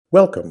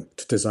Welcome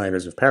to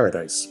Designers of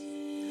Paradise,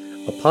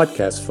 a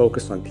podcast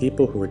focused on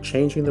people who are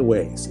changing the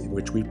ways in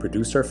which we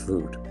produce our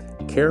food,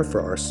 care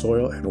for our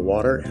soil and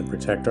water, and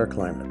protect our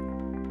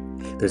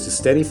climate. There's a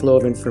steady flow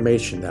of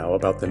information now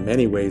about the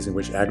many ways in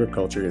which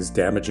agriculture is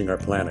damaging our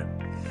planet,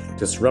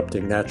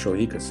 disrupting natural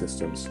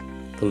ecosystems,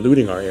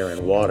 polluting our air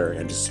and water,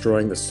 and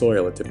destroying the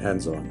soil it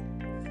depends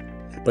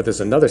on. But there's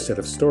another set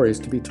of stories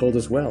to be told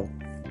as well.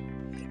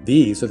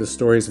 These are the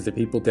stories of the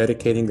people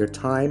dedicating their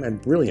time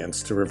and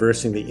brilliance to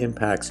reversing the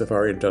impacts of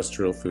our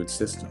industrial food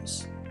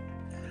systems.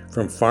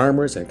 From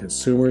farmers and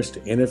consumers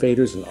to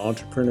innovators and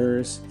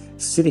entrepreneurs,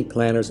 city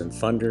planners and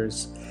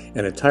funders,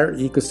 an entire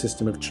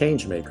ecosystem of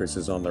change makers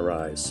is on the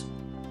rise.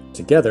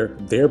 Together,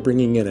 they're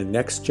bringing in a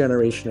next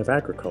generation of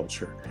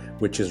agriculture,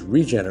 which is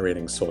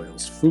regenerating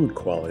soils, food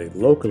quality,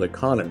 local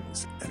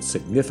economies, and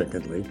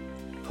significantly,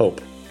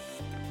 hope.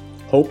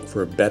 Hope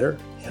for a better,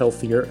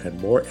 healthier, and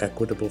more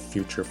equitable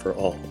future for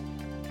all.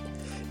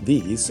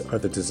 These are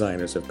the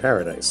Designers of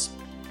Paradise.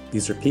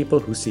 These are people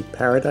who see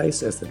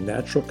paradise as the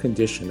natural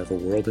condition of a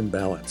world in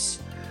balance,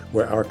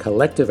 where our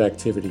collective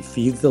activity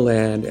feeds the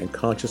land and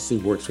consciously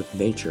works with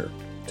nature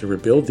to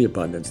rebuild the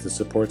abundance that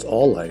supports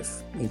all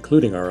life,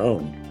 including our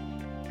own.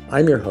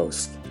 I'm your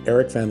host,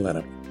 Eric Van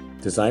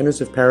Lennep. Designers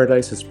of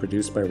Paradise is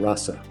produced by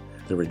RASA,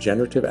 the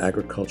Regenerative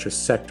Agriculture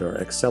Sector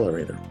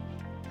Accelerator.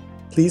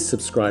 Please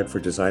subscribe for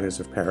Designers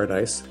of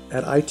Paradise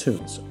at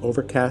iTunes,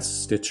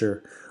 Overcast,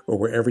 Stitcher, or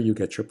wherever you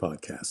get your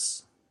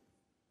podcasts.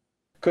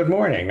 Good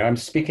morning. I'm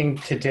speaking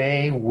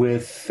today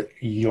with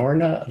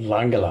Jorna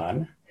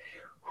Langelaan,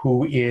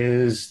 who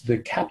is the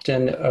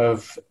captain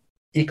of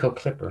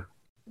EcoClipper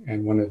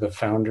and one of the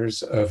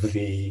founders of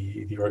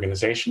the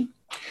organization.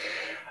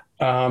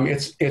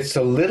 It's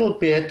a little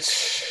bit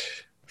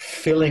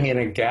filling in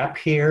a gap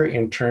here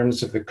in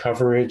terms of the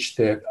coverage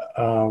that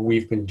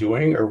we've been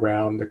doing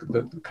around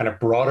the kind of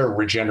broader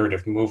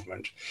regenerative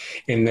movement,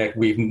 in that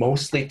we've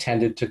mostly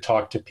tended to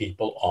talk to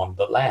people on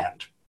the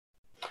land,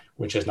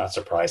 which is not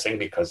surprising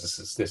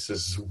because this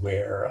is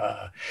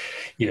where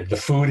the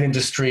food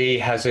industry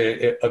has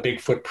a big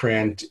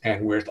footprint,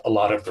 and where a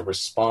lot of the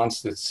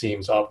response that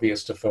seems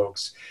obvious to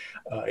folks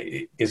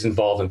is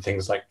involved in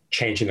things like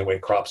changing the way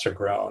crops are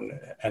grown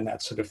and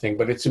that sort of thing.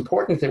 But it's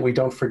important that we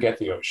don't forget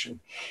the ocean.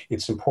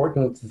 It's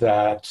important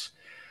that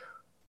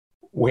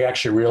we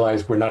actually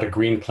realize we're not a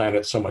green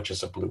planet so much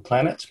as a blue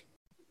planet.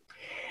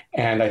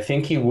 And I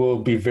think you will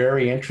be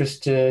very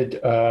interested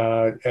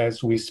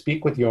as we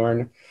speak with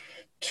Jorn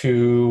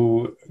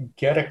to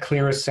get a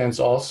clearer sense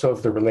also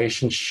of the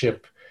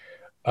relationship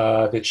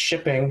that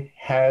shipping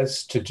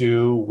has to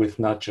do with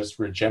not just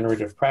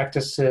regenerative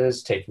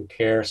practices, taking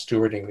care,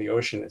 stewarding the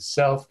ocean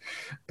itself,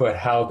 but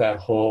how that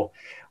whole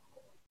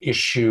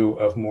issue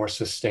of more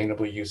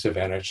sustainable use of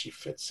energy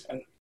fits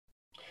in.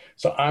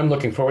 So I'm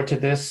looking forward to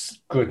this.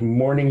 Good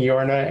morning,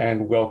 Jorna,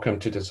 and welcome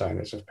to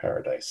Designers of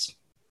Paradise.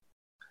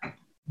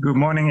 Good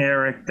morning,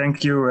 Eric.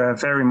 Thank you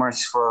very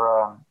much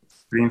for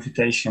the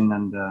invitation,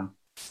 and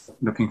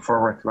looking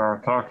forward to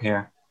our talk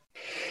here.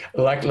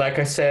 Like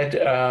I said,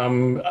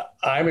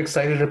 I'm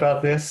excited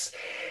about this.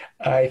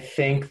 I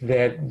think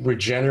that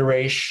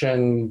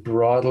regeneration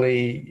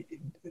broadly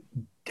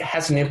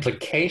has an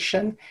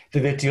implication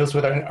that it deals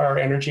with our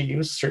energy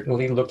use.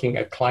 Certainly looking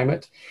at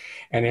climate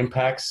and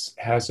impacts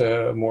has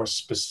a more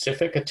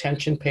specific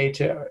attention paid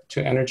to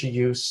energy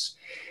use.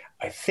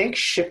 I think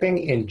shipping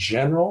in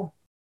general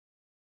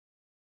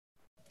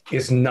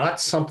is not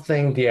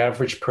something the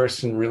average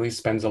person really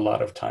spends a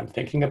lot of time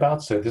thinking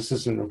about. So this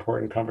is an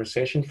important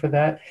conversation for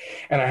that.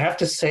 And I have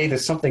to say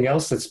there's something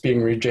else that's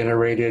being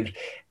regenerated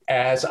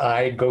as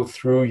I go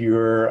through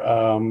your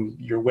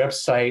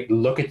website,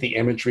 look at the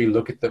imagery,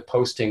 look at the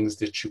postings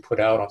that you put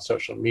out on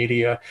social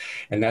media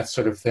and that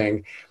sort of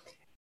thing.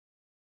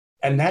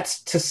 And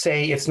that's to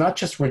say it's not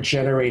just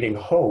regenerating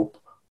hope,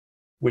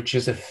 which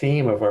is a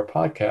theme of our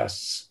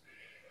podcasts,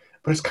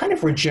 but it's kind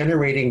of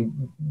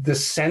regenerating the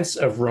sense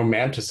of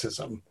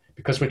romanticism,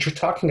 because what you're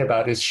talking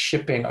about is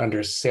shipping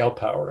under sail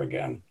power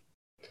again.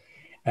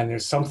 And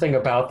there's something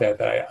about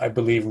that I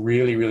believe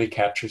really, really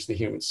captures the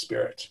human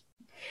spirit.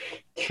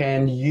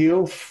 Can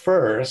you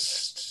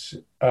first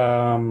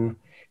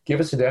give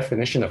us a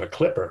definition of a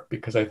clipper?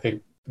 Because I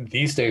think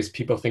these days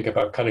people think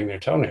about cutting their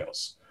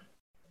toenails.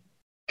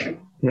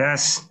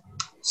 Yes.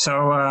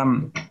 So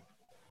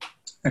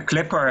a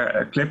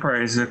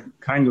clipper is a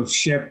kind of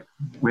ship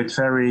with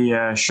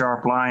very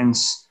sharp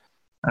lines,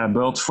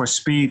 built for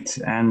speed,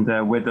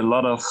 and with a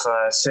lot of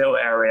sail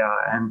area.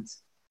 And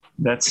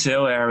that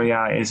sail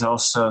area is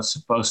also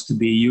supposed to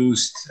be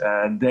used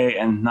day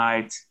and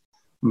night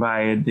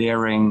by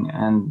daring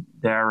and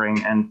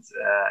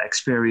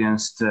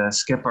experienced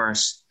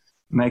skippers,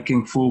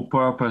 making full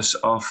purpose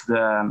of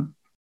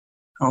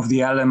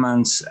the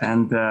elements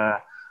and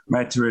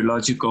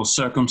meteorological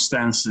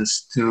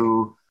circumstances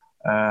to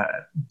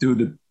do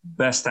the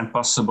best and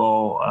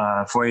possible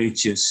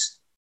voyages.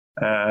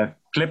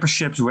 Clipper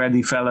ships were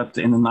developed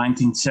in the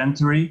 19th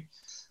century,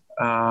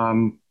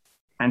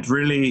 and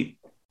really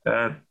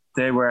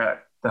they were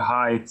the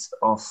height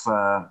of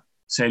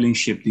sailing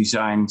ship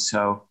design.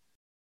 So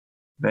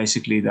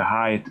basically the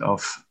height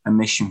of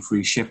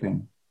emission-free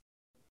shipping.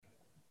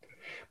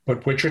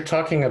 But what you're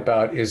talking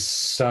about is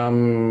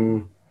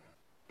some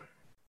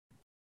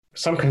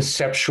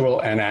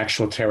conceptual and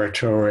actual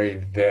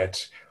territory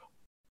that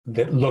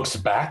looks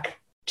back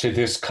to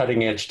this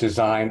cutting edge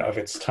design of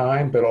its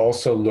time, but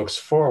also looks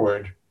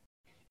forward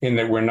in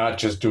that we're not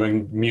just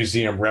doing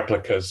museum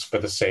replicas for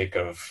the sake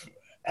of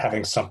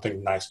having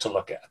something nice to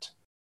look at.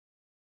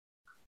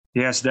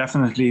 Yes,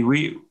 definitely.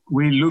 We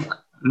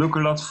look a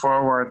lot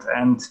forward,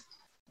 and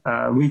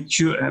we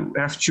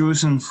have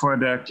chosen for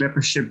the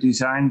clipper ship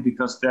design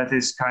because that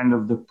is kind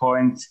of the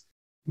point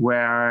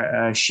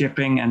where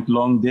shipping and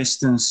long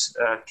distance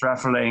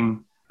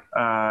traveling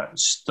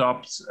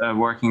stopped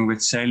working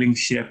with sailing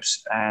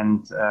ships,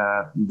 and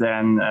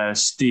then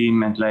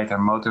steam and later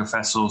motor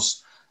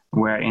vessels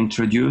were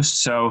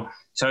introduced. So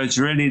it's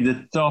really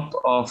the top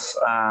of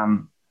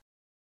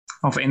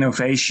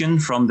innovation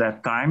from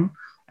that time.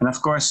 And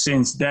of course,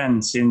 since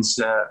then,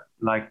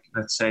 like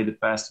let's say the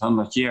past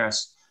 100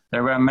 years,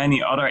 there were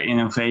many other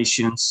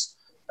innovations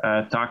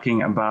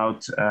talking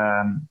about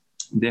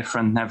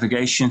different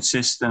navigation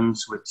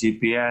systems with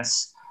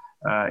GPS,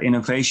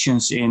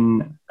 innovations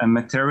in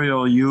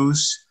material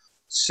use.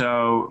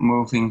 So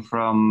moving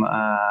from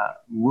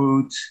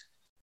wood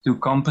to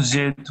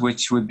composite,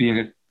 which would be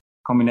a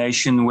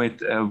combination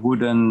with a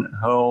wooden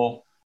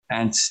hull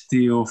and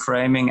steel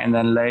framing, and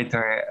then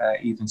later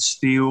even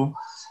steel.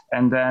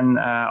 And then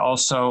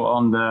also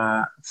on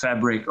the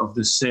fabric of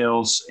the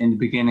sails. In the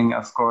beginning,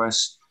 of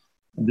course,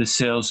 the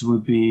sails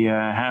would be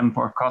hemp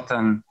or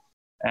cotton.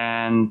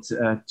 And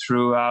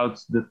throughout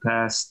the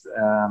past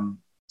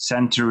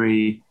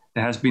century,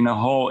 there has been a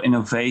whole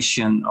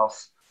innovation of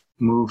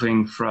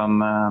moving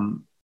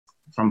from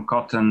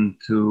cotton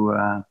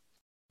to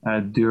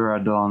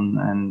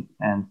Duradon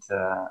and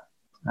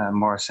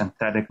more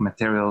synthetic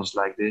materials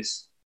like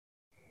this.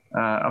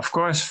 Of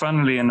course,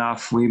 funnily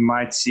enough, we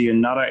might see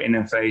another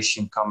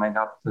innovation coming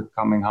up the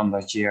coming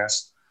 100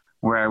 years,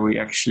 where we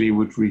actually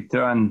would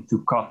return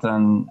to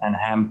cotton and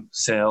hemp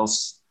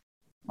sails,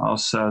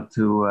 also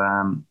to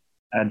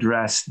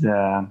address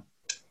the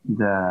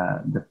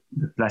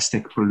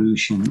plastic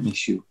pollution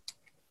issue.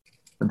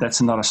 But that's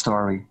another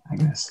story, I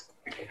guess.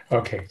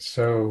 Okay,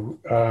 so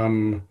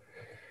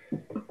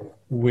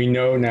we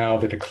know now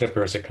that a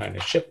clipper is a kind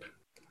of ship,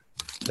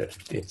 that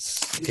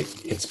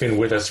it's been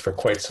with us for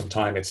quite some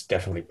time. It's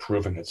definitely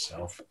proven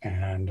itself,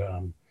 and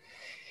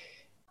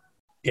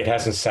it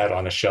hasn't sat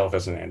on a shelf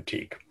as an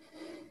antique.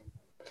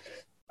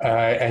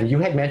 And you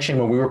had mentioned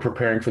when we were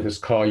preparing for this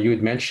call, you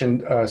had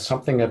mentioned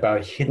something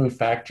about hidden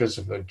factors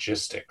of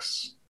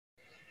logistics.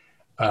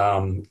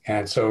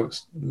 And so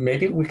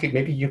maybe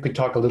you could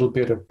talk a little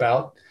bit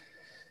about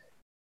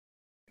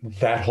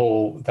that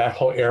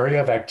whole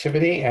area of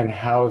activity and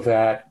how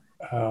that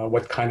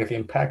what kind of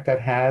impact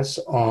that has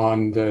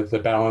on the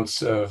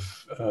balance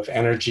of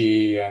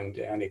energy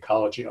and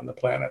ecology on the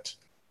planet.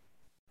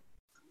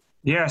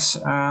 Yes,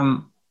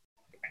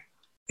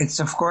 it's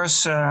of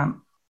course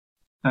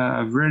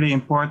really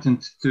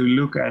important to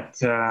look at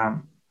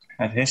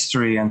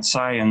history and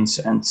science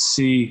and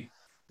see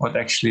what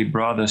actually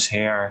brought us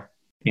here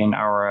in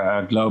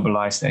our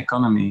globalized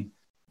economy.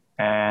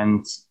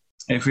 And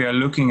if we are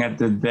looking at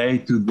the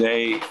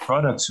day-to-day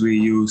products we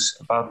use,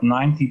 about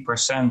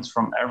 90%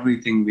 from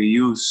everything we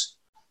use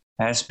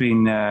has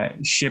been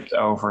shipped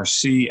over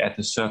sea at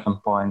a certain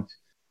point,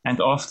 and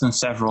often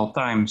several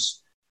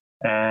times.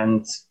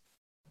 And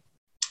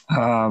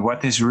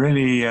what is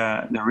really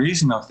the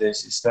reason of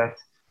this is that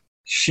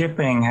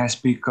shipping has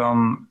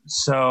become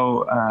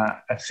so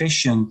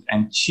efficient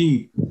and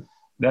cheap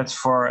that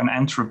for an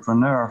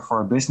entrepreneur,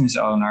 for a business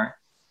owner,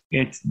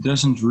 it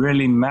doesn't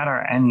really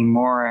matter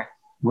anymore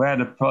where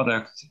the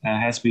product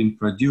has been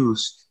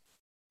produced.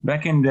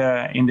 Back in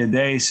the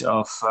days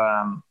of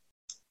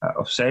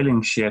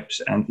sailing ships,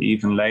 and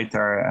even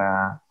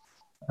later,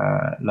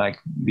 like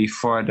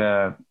before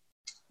the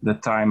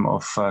time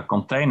of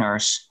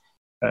containers,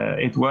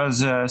 it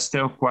was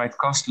still quite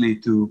costly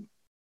to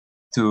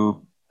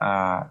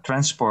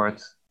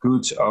transport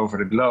goods over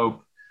the globe.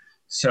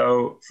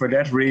 So for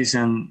that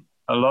reason,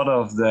 a lot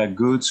of the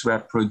goods were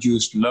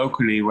produced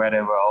locally where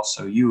they were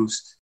also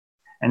used.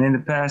 And in the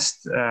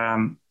past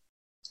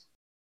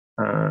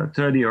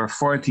 30 or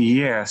 40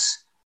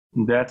 years,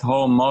 that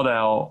whole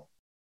model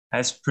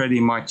has pretty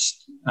much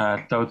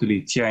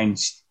totally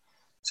changed.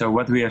 So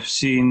what we have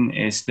seen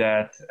is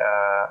that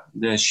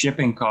the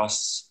shipping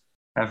costs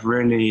have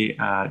really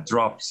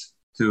dropped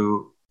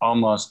to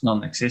almost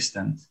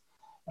non-existent.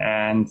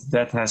 And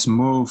that has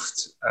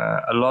moved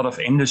a lot of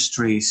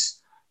industries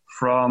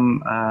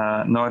from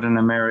Northern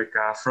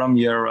America, from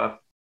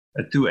Europe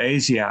to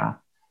Asia,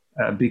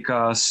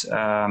 because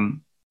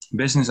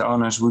business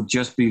owners would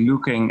just be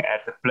looking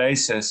at the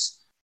places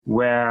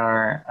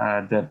where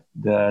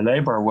the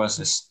labor was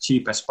as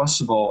cheap as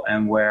possible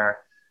and where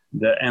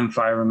the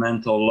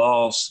environmental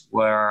laws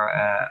were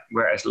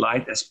as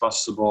light as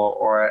possible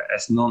or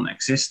as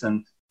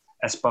non-existent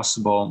as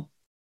possible.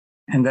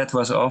 And that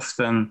was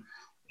often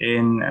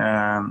in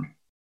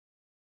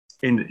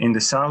in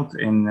the south,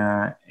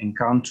 in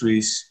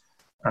countries,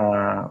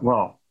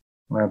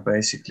 where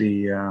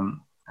basically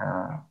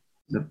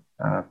the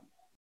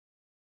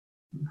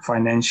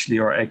financially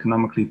or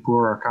economically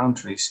poorer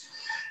countries,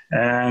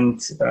 and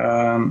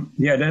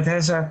that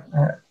has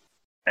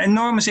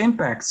enormous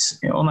impacts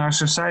on our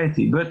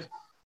society. But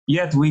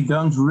yet we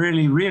don't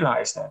really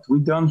realize that. We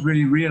don't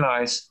really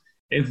realize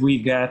if we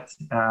get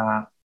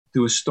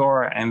to a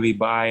store and we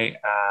buy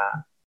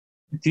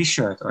a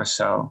T-shirt or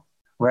so,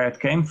 where it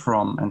came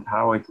from and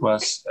how it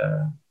was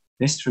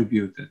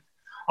distributed.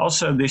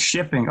 Also, the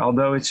shipping,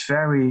 although it's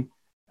very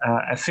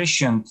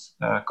efficient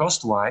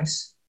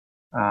cost-wise,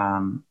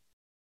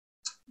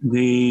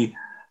 the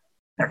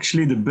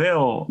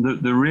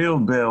real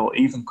bill,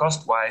 even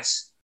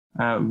cost-wise,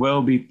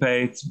 will be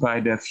paid by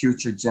the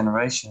future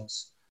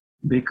generations,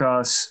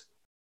 because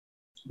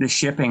the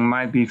shipping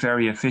might be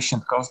very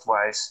efficient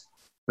cost-wise,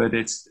 but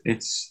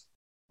it's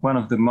one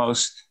of the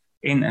most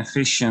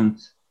inefficient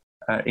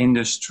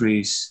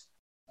industries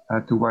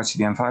towards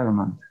the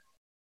environment.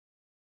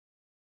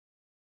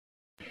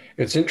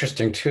 It's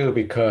interesting too,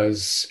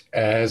 because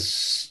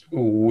as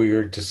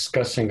we're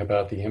discussing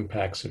about the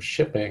impacts of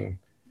shipping,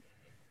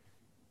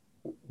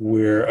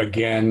 we're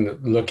again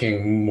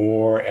looking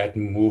more at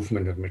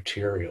movement of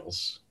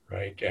materials,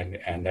 right?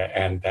 And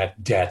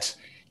that debt,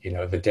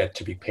 the debt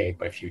to be paid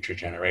by future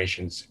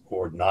generations,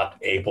 or not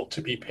able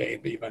to be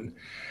paid even.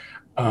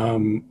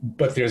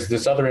 But there's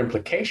this other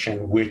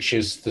implication, which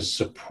is the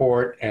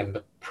support and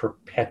the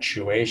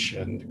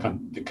perpetuation,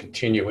 the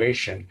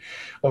continuation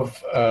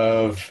of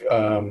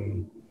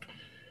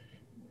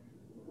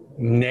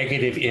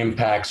negative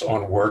impacts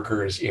on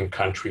workers in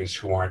countries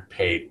who aren't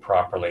paid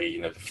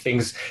properly.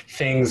 Things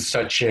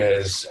such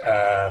as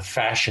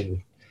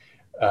fashion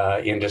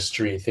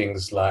industry,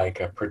 things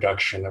like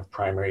production of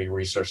primary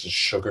resources,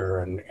 sugar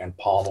and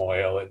palm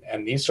oil,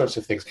 and these sorts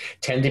of things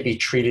tend to be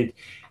treated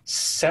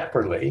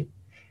separately.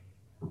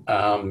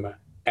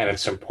 And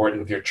it's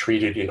important they're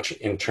treated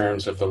in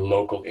terms of the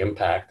local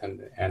impact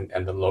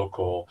and the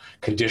local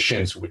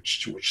conditions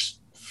which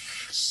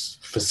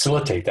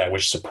facilitate that,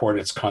 which support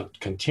its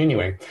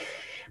continuing.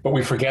 But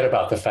we forget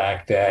about the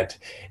fact that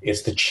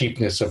it's the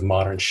cheapness of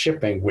modern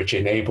shipping which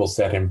enables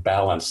that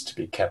imbalance to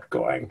be kept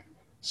going.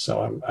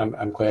 So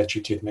I'm glad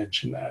you did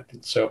mention that.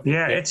 And so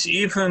it's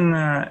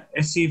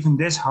even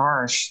this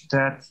harsh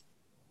that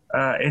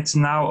it's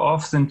now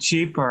often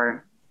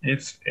cheaper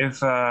if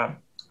a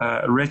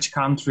rich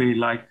country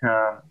like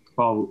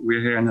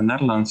we're here in the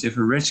Netherlands, if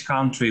a rich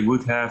country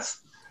would have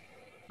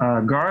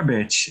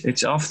garbage,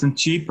 it's often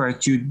cheaper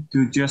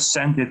to just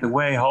send it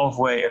away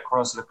halfway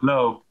across the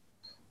globe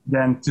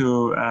than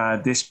to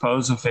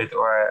dispose of it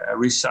or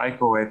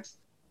recycle it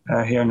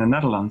here in the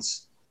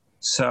Netherlands.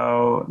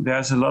 So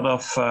there's a lot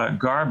of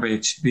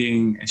garbage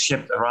being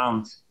shipped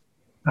around,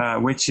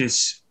 which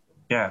is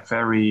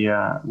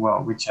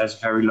which has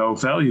very low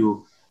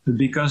value. But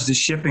because the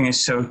shipping is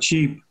so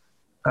cheap,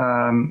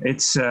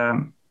 it's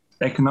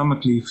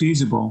economically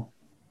feasible.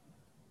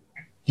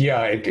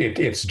 Yeah,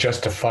 it's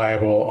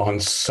justifiable on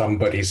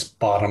somebody's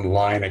bottom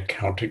line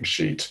accounting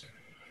sheet.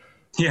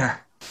 Yeah,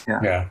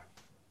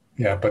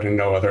 but in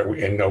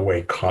no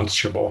way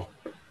conscionable.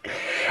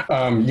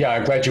 I'm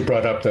glad you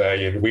brought up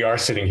we are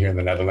sitting here in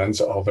the Netherlands,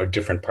 although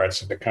different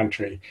parts of the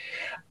country.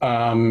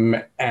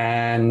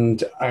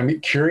 And I'm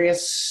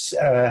curious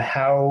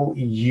how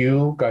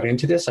you got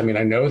into this. I mean,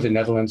 I know the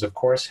Netherlands, of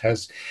course,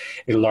 has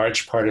a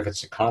large part of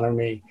its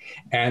economy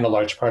and a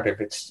large part of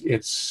its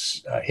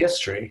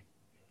history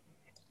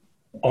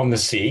on the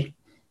sea,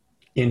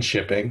 in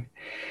shipping.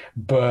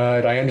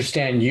 But I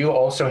understand you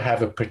also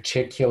have a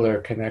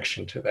particular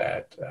connection to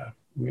that.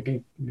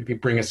 Maybe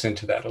bring us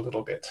into that a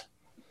little bit.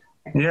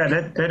 Yeah,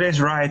 that is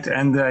right.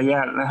 And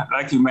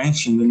like you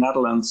mentioned, the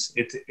Netherlands,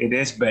 it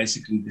is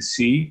basically the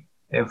sea.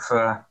 If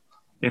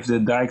the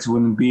dikes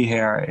wouldn't be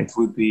here, it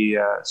would be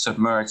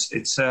submerged.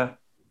 It's a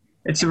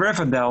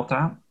river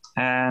delta,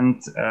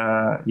 and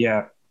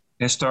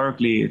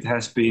historically it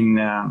has been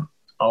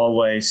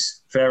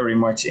always very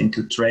much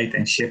into trade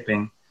and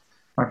shipping.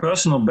 My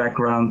personal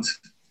background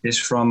is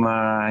from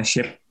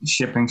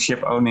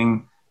ship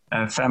owning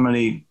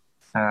family.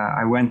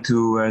 I went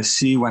to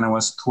sea when I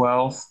was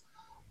 12.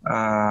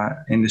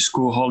 In the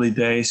school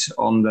holidays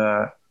on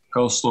the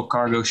coastal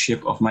cargo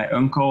ship of my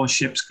uncle,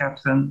 ship's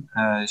captain,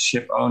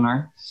 ship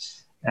owner,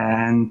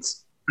 and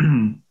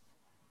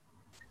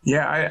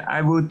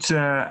I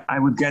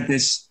would get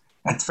this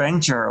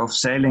adventure of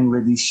sailing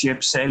with these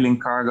ships, sailing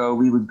cargo.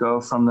 We would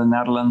go from the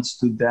Netherlands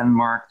to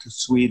Denmark to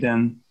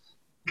Sweden,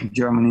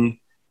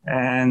 Germany,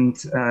 and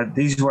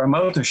these were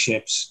motor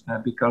ships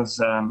because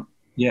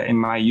in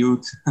my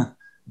youth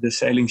the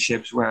sailing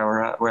ships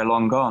were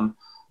long gone,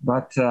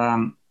 but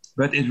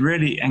it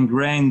really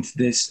ingrained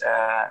this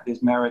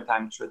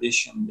maritime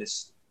tradition,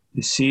 this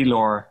sea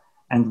lore.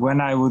 And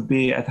when I would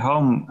be at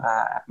home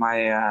at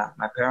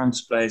my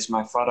parents' place,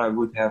 my father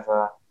would have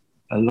a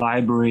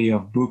library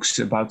of books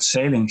about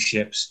sailing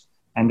ships,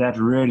 and that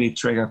really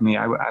triggered me.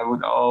 I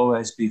would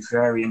always be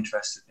very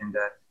interested in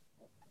that.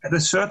 At a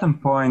certain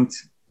point,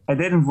 I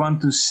didn't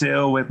want to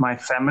sail with my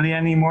family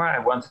anymore. I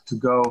wanted to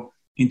go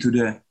into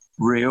the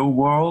real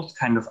world,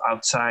 kind of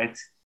outside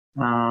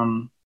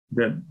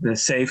the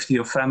safety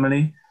of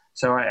family.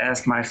 So I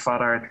asked my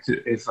father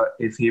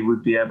if he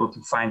would be able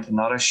to find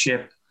another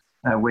ship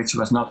which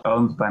was not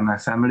owned by my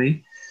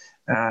family.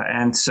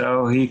 And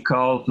so he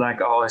called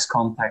like all his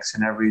contacts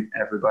and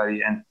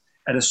everybody. And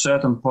at a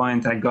certain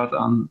point, I got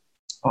on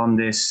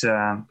this.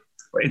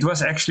 It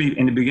was actually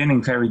in the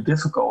beginning very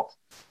difficult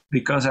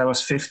because I was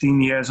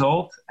 15 years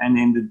old, and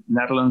in the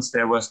Netherlands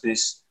there was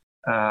this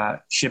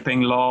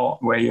shipping law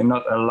where you're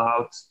not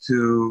allowed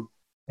to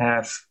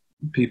have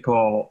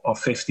people of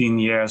 15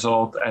 years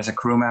old as a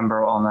crew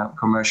member on a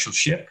commercial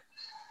ship.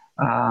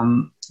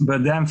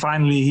 But then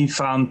finally he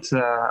found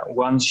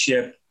one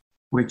ship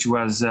which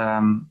was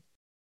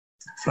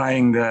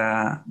flying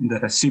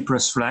the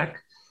Cyprus flag,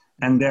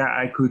 and there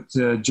I could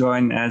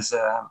join as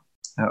a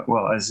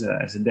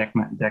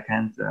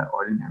deckhand,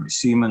 ordinary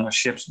seaman or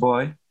ship's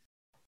boy.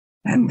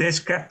 And this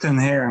captain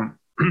here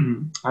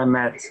I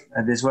met,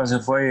 this was a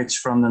voyage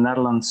from the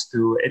Netherlands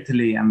to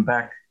Italy and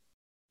back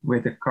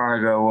with a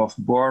cargo of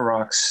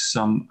borax,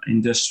 some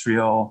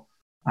industrial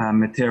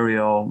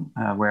material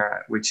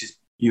which is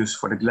used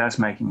for the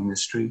glassmaking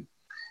industry.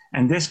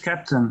 And this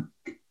captain,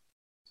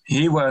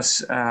 he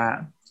was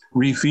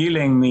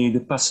revealing me the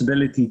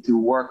possibility to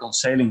work on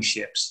sailing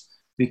ships,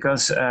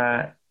 because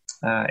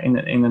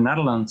in the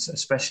Netherlands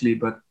especially,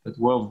 but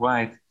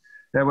worldwide,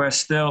 there were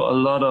still a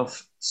lot of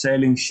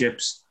sailing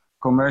ships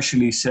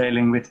commercially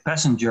sailing with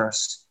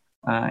passengers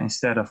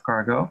instead of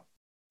cargo.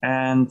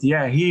 And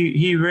yeah,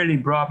 he really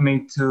brought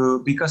me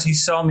to, because he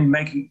saw me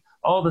making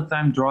all the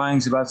time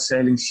drawings about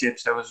sailing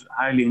ships. I was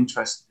highly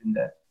interested in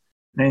that.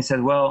 And he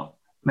said, well,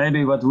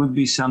 maybe what would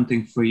be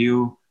something for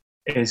you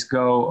is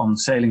go on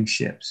sailing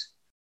ships.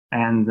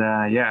 And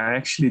yeah, I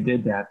actually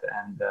did that.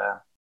 And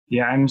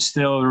yeah, I'm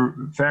still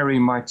very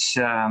much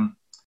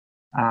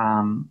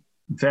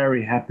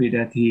very happy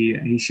that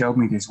he showed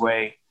me this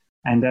way.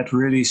 And that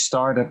really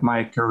started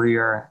my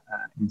career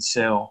in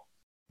sail.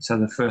 So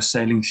the first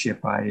sailing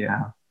ship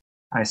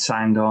I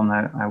signed on,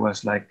 I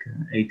was like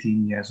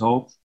 18 years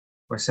old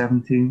or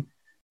 17.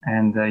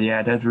 And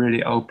yeah, that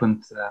really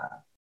opened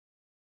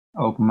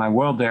my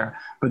world there.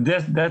 But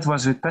that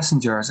was with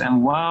passengers.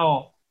 And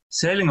while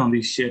sailing on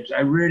these ships,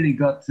 I really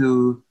got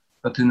to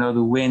know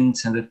the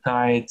winds and the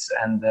tides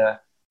and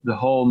the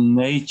whole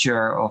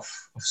nature of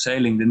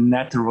sailing, the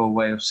natural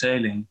way of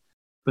sailing.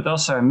 But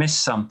also I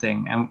missed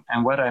something.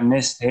 And what I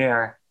missed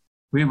here,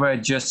 we were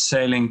just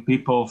sailing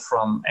people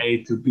from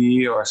A to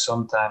B, or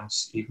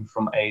sometimes even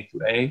from A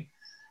to A.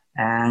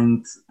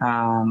 And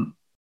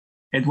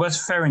it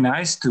was very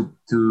nice to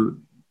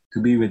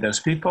be with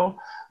those people.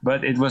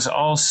 But it was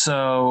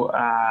also,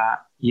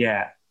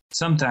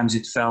 sometimes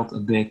it felt a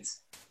bit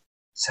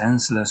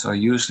senseless or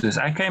useless.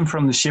 I came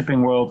from the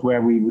shipping world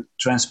where we would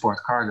transport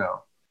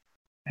cargo.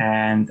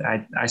 And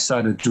I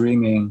started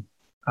dreaming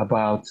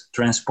about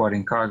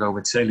transporting cargo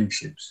with sailing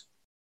ships.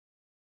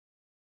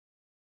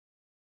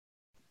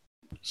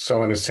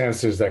 So in a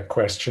sense, there's that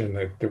question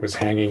that was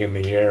hanging in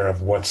the air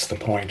of what's the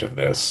point of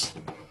this?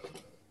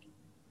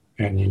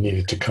 And you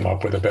needed to come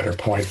up with a better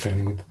point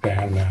than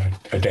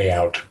a day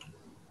out,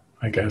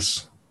 I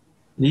guess.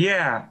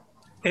 Yeah,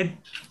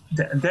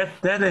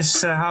 that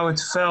is how it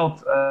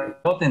felt a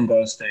lot in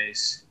those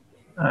days.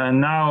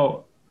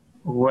 Now,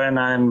 when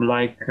I'm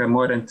like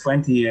more than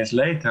 20 years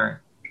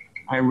later,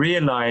 I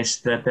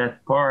realized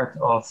that part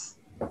of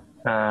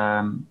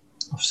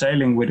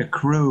sailing with a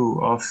crew,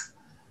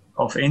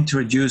 of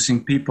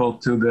introducing people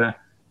to the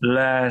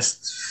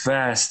last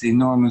vast,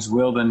 enormous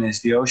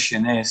wilderness the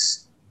ocean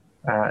is,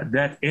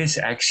 that is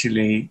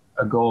actually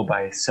a goal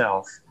by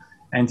itself.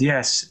 And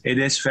yes, it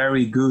is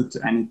very good,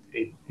 and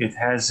it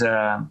has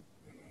a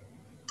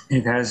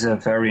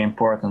very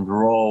important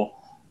role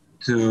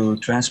to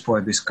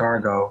transport this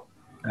cargo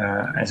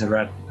as a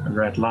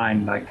red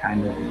line, like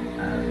kind of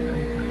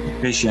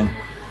vision.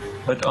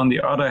 But on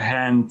the other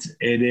hand,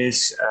 it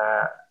is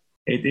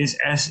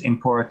as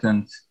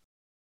important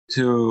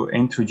to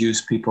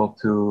introduce people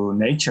to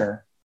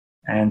nature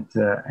and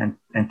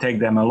take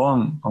them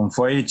along on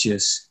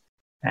voyages,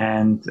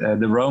 and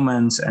the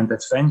romance and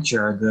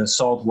adventure, the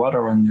salt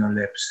water on your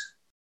lips.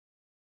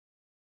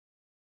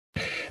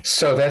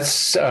 So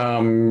that's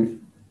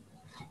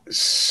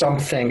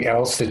something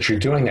else that you're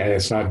doing, and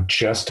it's not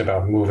just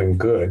about moving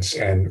goods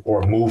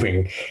or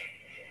moving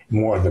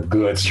more of the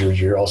goods.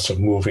 You're also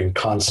moving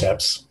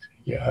concepts.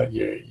 Yeah,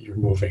 you're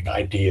moving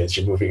ideas.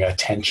 You're moving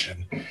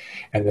attention,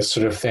 and this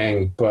sort of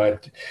thing.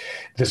 But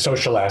the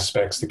social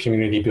aspects, the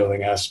community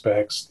building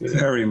aspects, the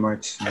very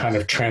much kind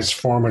of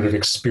transformative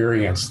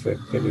experience that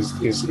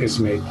is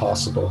made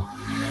possible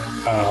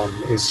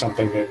is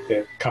something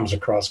that comes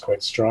across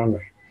quite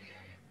strongly.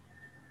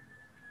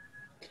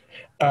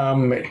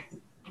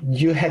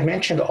 You had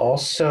mentioned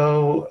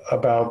also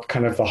about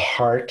kind of the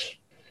heart,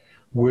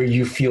 where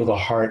you feel the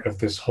heart of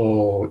this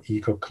whole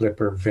Eco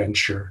Clipper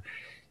venture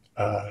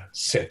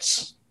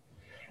sits.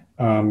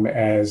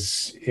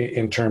 as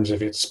in terms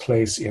of its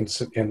place in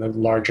the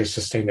larger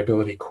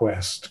sustainability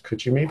quest.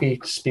 Could you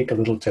maybe speak a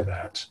little to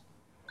that?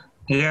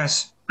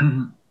 Yes.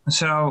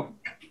 So,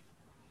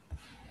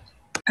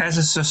 as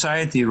a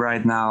society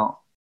right now,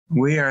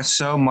 we are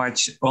so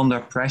much under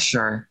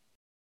pressure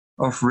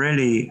of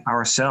really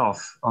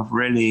ourselves, of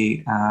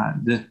really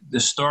the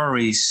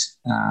stories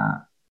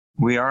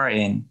we are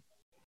in,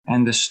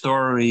 and the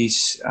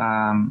stories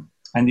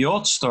and the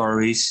old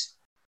stories,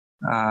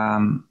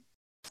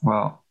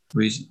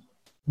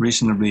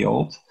 reasonably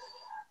old,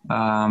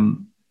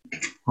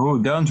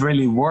 who don't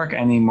really work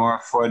anymore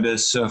for the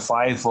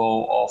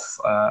survival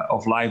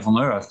of life on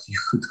Earth. You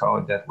could call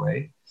it that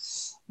way,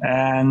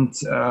 and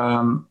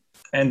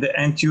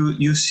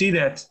you see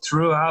that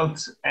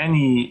throughout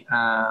any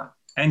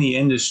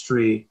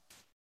industry,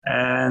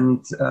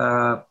 and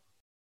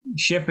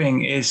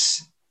shipping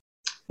is,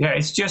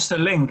 it's just a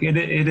link.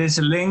 It is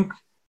a link.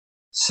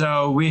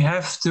 So we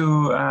have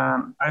to,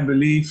 I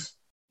believe,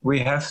 we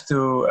have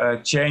to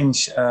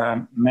change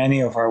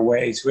many of our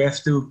ways. We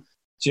have to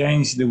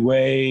change the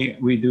way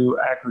we do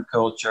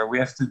agriculture. We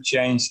have to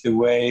change the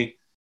way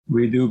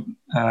we do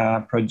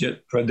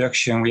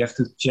production. We have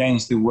to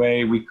change the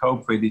way we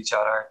cope with each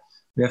other.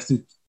 We have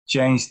to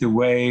change the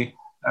way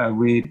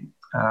we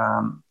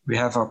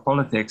have our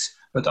politics,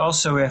 but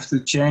also we have to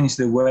change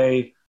the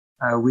way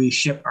we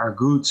ship our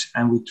goods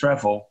and we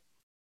travel.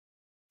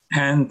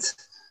 And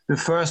the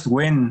first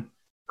win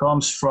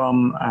comes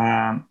from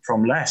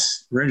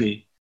less,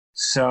 really.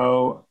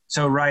 So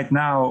right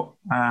now,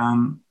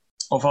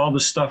 of all the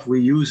stuff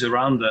we use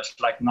around us,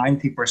 like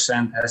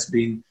 90% has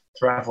been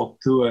traveled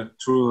through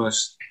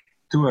us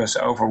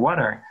over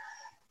water.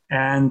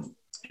 And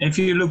if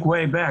you look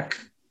way back,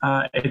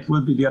 it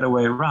would be the other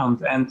way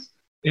around. And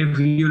if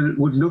you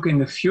would look in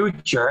the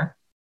future,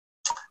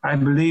 I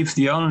believe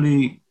the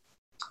only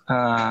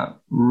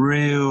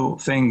real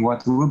thing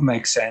what would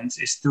make sense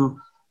is to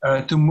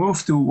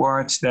move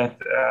towards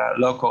that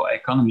local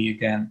economy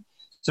again.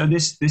 So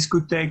this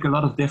could take a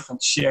lot of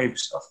different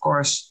shapes. Of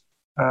course,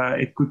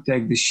 it could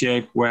take the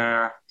shape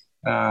where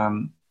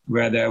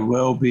there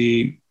will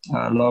be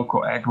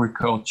local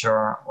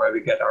agriculture, where we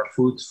get our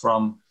food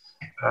from,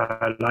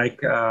 like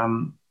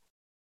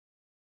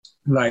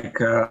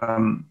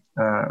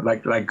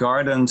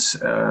gardens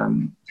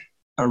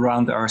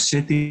around our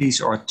cities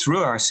or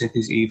through our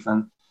cities,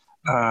 even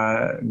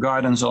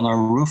gardens on our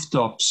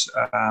rooftops,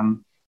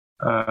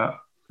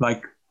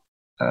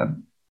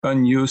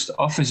 unused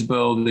office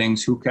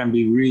buildings who can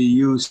be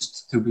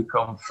reused to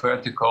become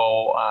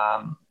vertical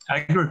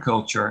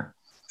agriculture.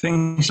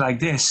 Things like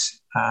this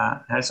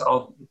has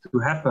all to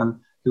happen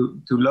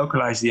to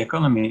localize the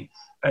economy.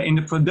 In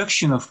the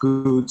production of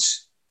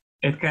goods,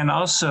 it can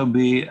also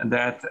be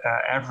that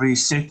every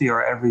city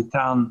or every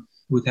town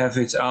would have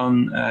its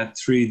own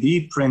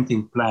 3D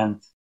printing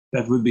plant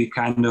that would be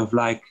kind of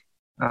like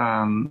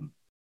the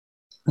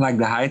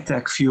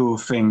high-tech view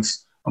of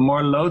things. A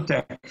more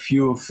low-tech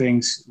view of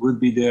things would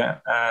be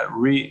the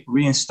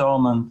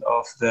reinstallment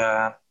of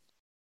the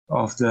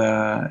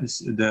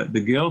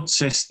guild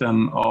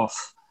system of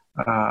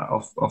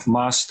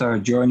master,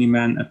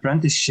 journeyman,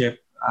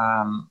 apprenticeship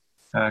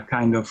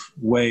kind of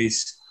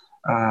ways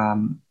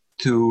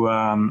to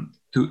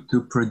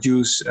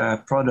produce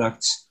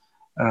products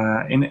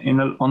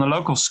on a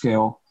local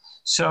scale.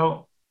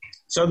 So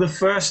the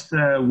first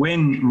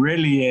win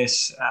really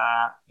is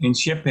in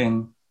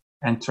shipping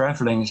and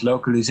traveling is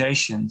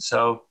localization.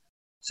 So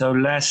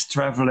less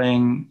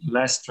traveling,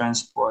 less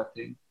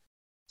transporting.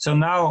 So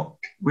now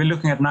we're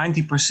looking at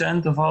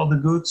 90% of all the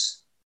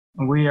goods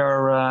we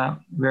are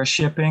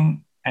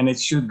shipping, and it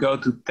should go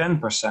to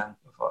 10%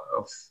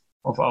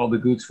 of all the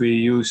goods we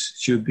use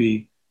should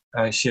be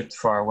shipped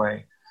far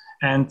away.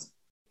 And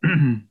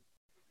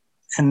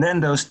and then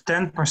those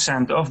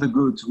 10% of the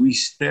goods we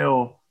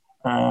still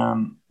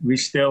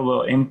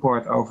will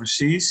import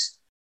overseas.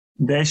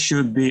 They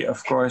should be,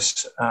 of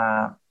course,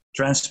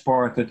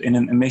 transported in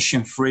an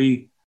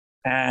emission-free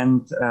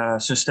and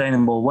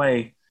sustainable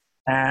way.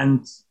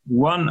 And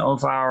one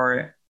of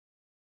our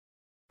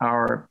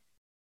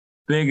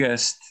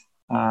biggest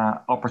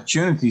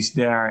opportunities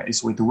there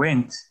is with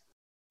wind.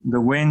 The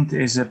wind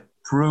is a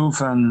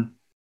proven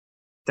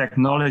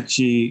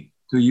technology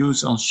to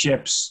use on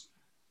ships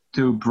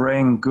to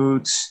bring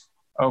goods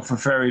over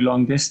very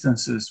long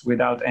distances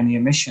without any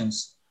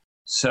emissions.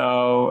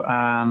 So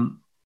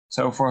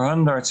for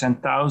hundreds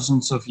and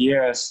thousands of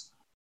years,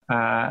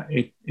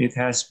 it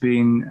has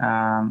been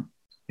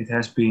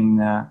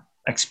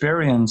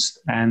experienced,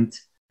 and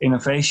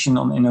innovation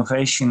on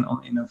innovation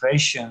on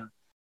innovation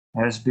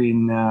has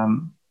been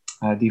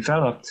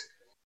developed.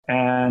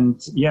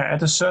 And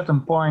at a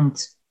certain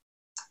point,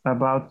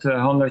 about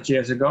 100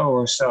 years ago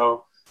or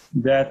so,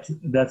 that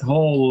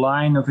whole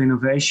line of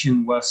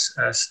innovation was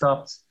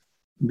stopped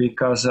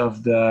because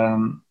of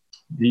the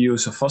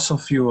use of fossil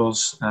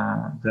fuels,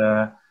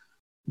 the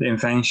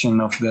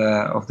invention of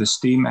the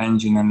steam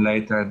engine, and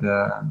later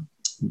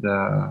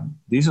the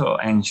diesel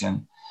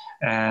engine.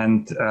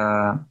 And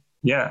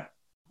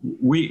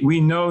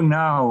we know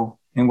now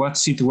in what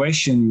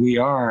situation we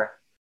are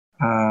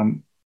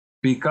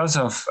because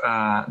of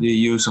the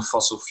use of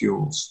fossil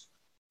fuels.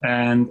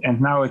 And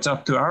now it's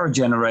up to our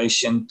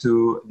generation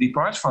to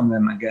depart from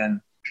them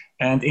again.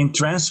 And in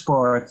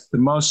transport, the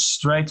most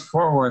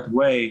straightforward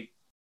way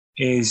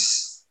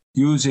is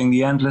using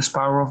the endless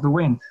power of the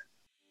wind.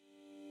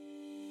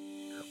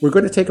 We're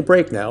going to take a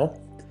break now,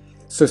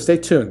 so stay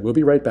tuned. We'll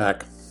be right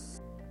back.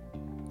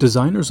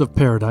 Designers of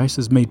Paradise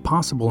is made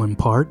possible in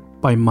part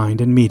by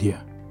Mind and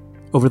Media.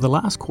 Over the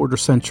last quarter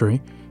century,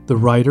 the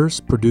writers,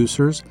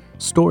 producers,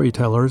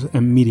 storytellers,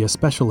 and media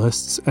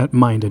specialists at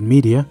Mind and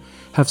Media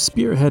have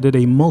spearheaded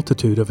a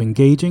multitude of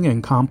engaging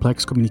and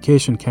complex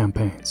communication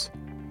campaigns.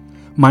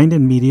 Mind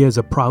and Media is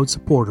a proud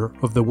supporter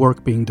of the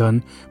work being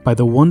done by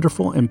the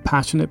wonderful and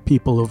passionate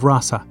people of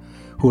Rasa,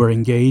 who are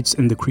engaged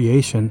in the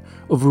creation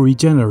of a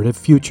regenerative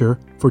future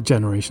for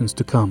generations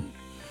to come.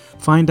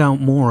 Find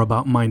out more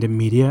about Mind and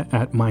Media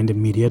at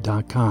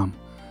mindandmedia.com.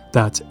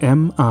 That's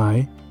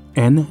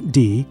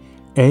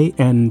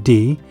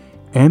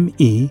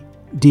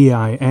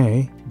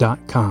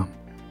MINDANDMEDIA.com.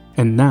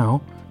 And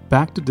now,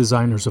 back to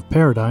Designers of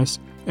Paradise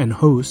and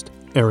host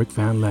Eric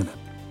Van Lennep.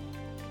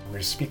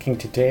 We're speaking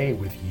today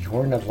with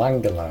Jorna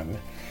Langelaan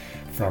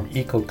from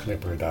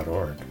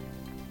ecoclipper.org.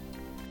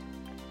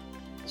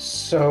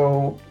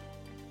 So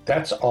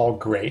that's all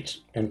great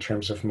in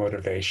terms of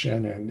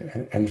motivation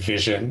and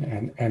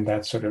vision and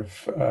that sort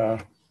of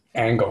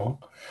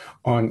angle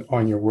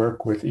on your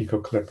work with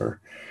EcoClipper.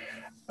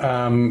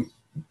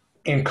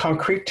 In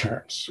concrete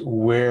terms,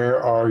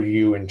 where are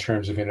you in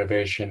terms of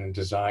innovation and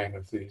design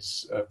of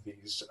these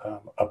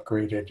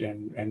upgraded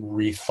and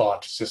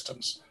rethought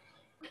systems?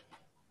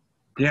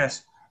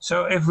 Yes.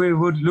 So if we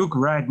would look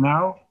right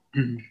now,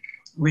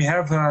 we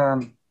have a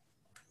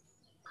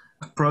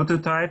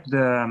prototype,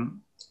 the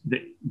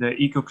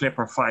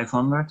EcoClipper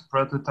 500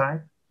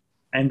 prototype,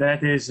 and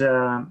that is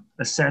a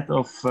set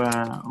of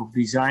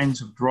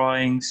designs, of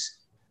drawings,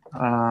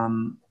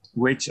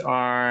 which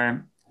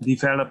are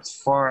developed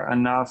far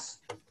enough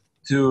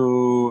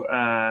to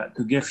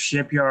give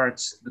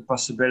shipyards the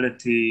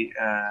possibility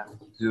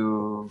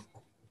to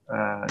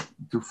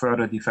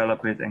further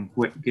develop it and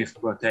give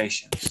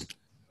quotations.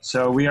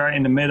 So we are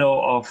in the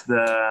middle of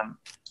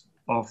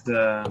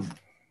the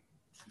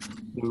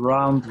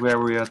round where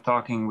we are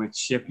talking with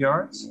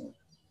shipyards,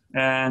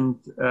 and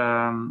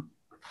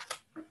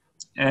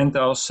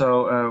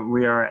also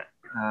we are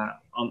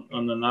on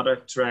another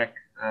track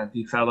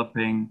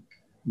developing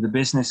the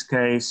business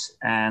case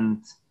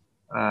and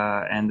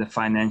the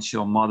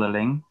financial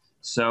modeling.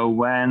 So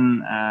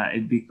when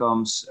it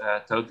becomes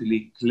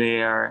totally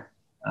clear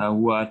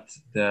what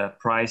the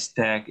price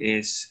tag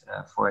is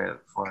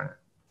for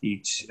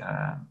each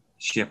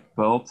ship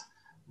built,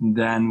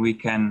 then we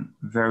can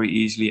very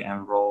easily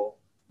enroll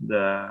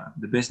the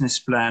business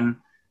plan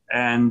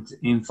and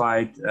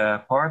invite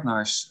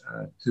partners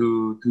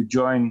to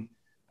join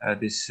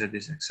this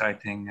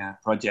exciting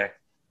project.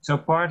 So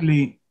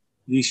partly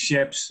these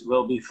ships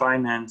will be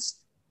financed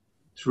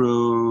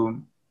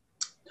through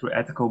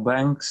ethical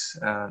banks,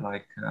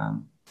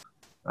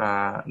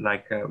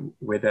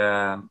 with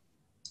a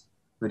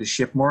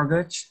ship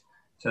mortgage.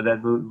 So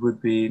that would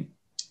be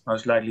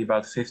most likely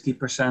about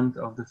 50%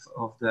 of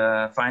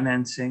the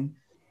financing,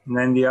 and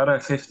then the other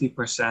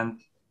 50%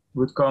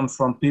 would come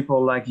from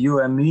people like you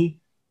and me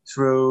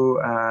through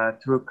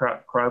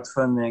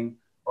crowdfunding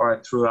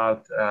or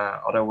throughout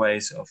other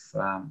ways of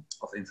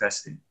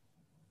investing.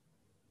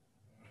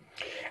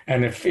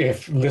 And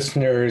if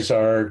listeners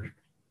are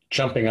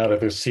jumping out of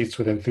their seats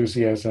with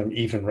enthusiasm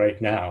even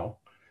right now,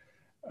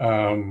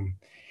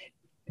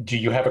 do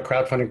you have a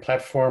crowdfunding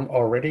platform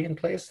already in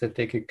place that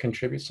they could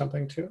contribute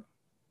something to?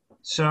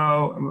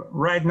 So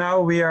right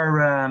now we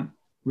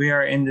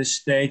are in the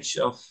stage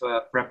of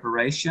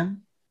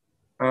preparation.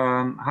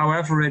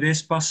 However, it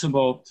is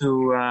possible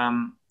to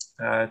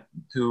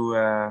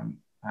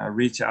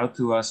reach out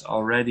to us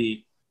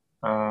already.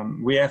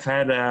 We have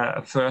had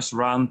a first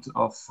round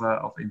of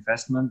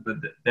investment, but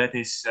that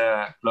is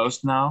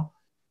closed now,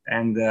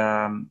 and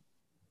the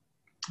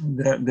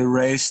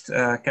raised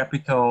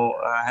capital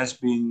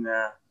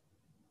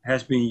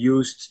has been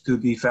used to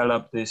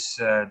develop this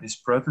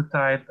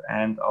prototype,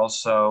 and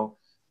also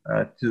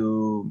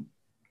to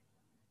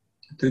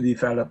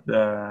develop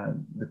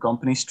the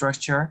company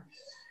structure.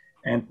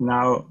 And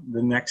now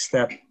the next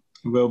step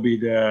will be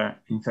the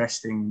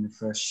investing in the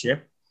first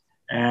ship.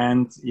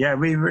 And yeah,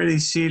 we really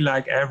see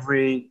like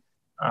every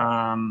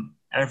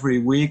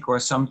week or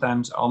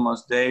sometimes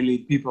almost daily,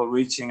 people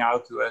reaching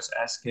out to us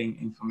asking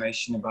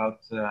information about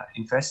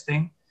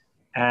investing.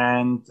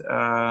 And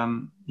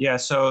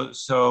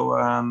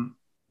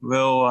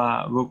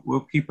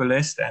we'll keep a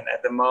list, and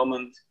at the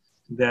moment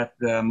that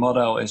the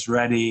model is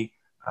ready,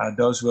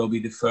 those will be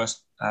the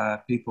first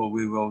people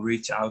we will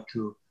reach out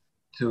to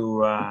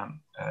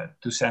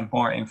send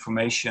more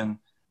information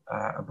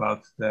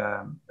about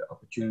the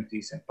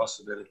opportunities and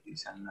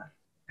possibilities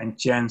and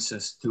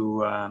chances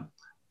to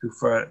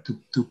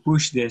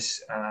push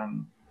this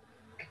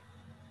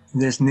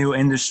new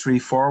industry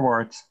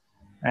forward.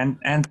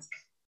 And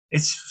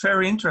it's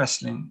very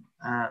interesting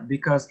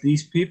because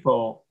these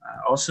people,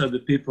 also the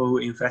people who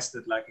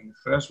invested like in the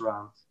first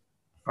round,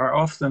 are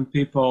often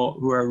people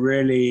who are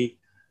really,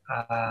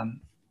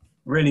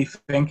 really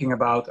thinking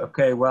about,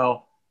 okay,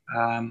 well,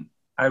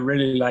 I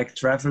really like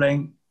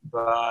traveling,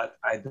 but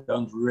I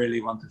don't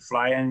really want to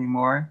fly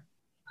anymore.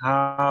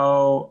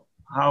 How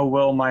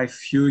will my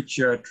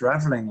future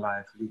traveling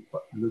life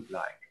look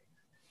like?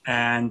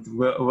 And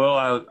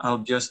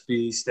I'll just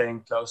be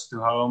staying close to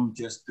home,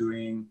 just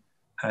doing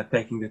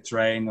taking the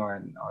train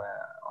or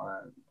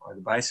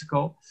the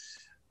bicycle,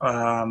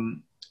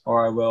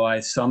 or will I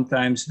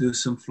sometimes do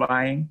some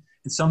flying?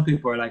 And some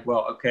people are like,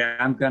 well, okay,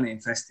 I'm gonna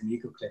invest in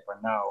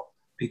EcoClipper now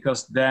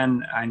because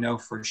then I know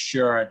for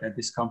sure that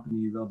this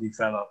company will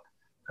develop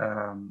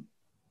an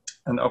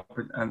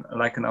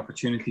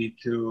opportunity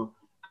to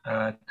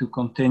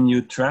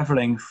continue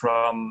traveling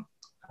from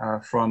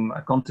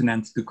a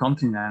continent to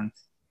continent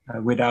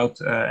without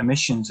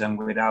emissions and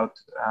without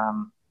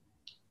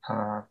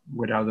a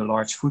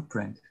large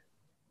footprint.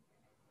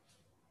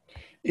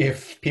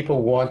 If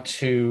people want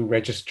to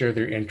register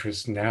their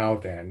interest now,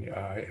 then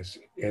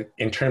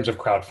in terms of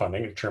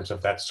crowdfunding, in terms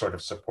of that sort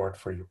of support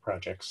for your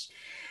projects,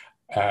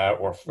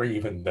 or for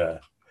even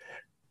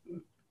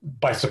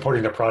by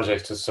supporting the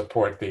projects to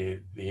support the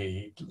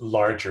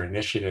larger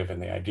initiative and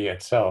the idea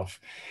itself,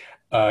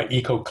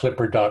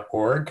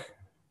 ecoclipper.org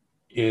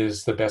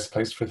is the best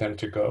place for them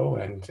to go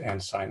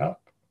and sign up.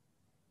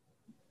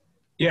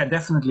 Yeah,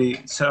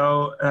 definitely.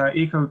 So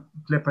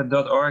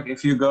ecoclipper.org,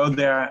 if you go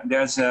there,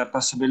 there's a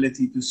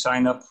possibility to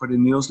sign up for the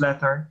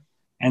newsletter.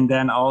 And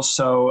then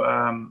also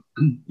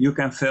you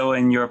can fill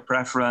in your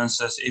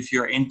preferences if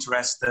you're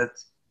interested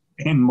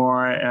in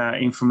more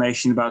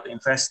information about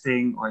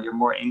investing, or you're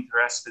more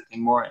interested in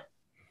more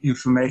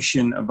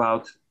information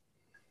about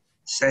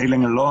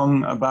sailing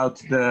along, about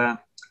the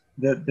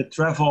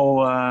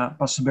travel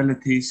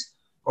possibilities.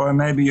 Or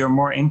maybe you're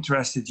more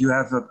interested, you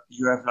have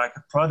like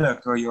a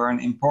product, or you're an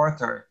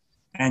importer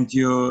and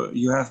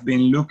you have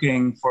been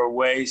looking for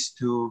ways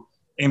to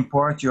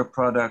import your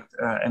product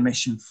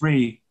emission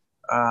free.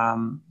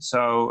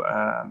 So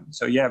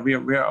yeah, we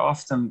are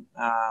often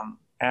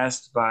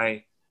asked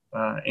by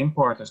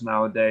importers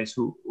nowadays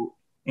who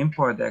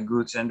import their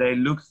goods, and they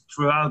look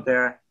throughout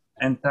their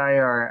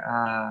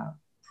entire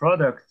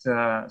product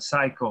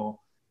cycle.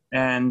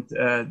 And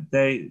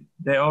they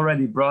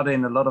already brought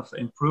in a lot of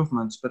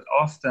improvements, but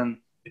often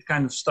it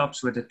kind of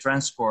stops with the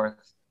transport,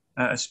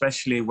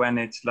 especially when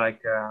it's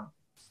like a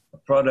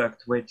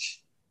product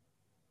which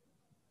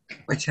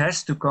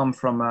has to come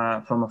from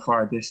a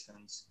far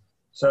distance.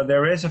 So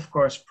there is, of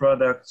course,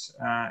 products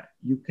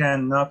you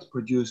cannot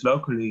produce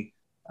locally.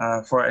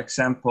 For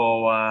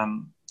example,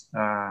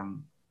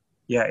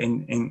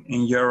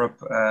 in Europe,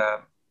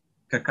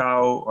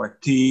 cacao or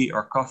tea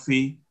or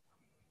coffee.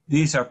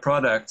 These are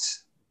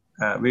products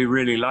we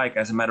really like.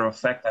 As a matter of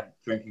fact, I'm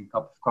drinking a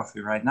cup of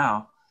coffee right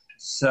now.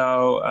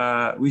 So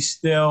we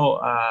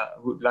still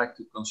would like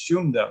to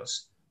consume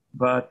those,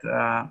 but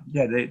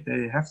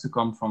they have to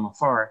come from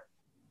afar.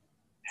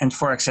 And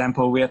for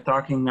example, we are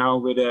talking now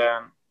with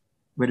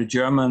a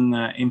German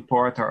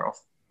importer of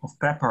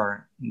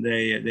pepper.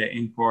 They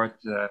import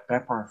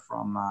pepper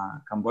from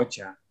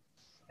Cambodia,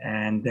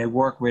 and they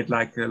work with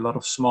like a lot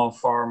of small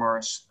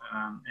farmers,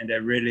 and they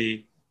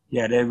really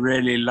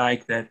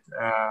like that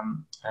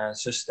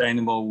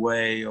sustainable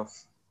way of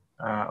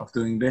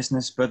doing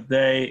business. But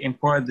they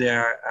import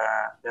their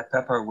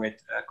pepper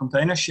with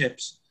container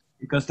ships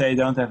because they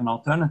don't have an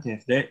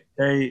alternative.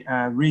 They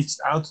reached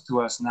out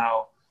to us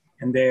now,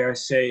 and they are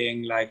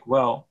saying like,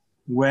 well,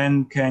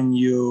 when can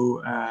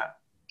you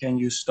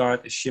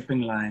start a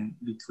shipping line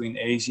between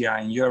Asia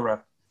and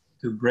Europe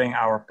to bring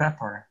our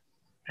pepper?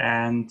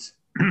 And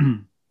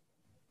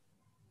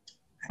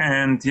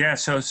and yeah,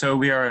 so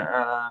we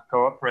are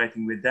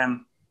cooperating with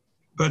them,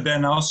 but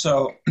then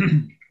also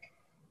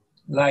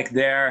like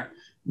they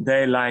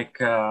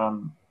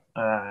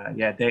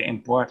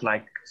import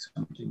like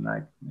something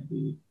like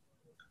maybe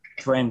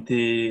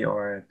 20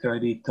 or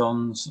 30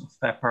 tons of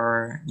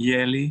pepper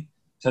yearly.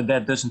 So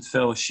that doesn't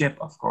fill a ship,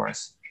 of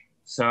course.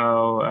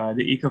 So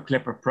the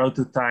EcoClipper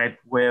prototype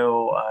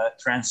will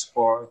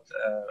transport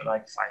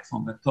like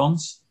 500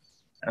 tons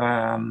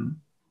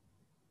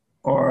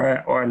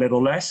or a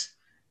little less.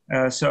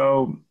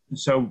 So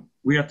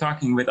we are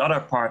talking with other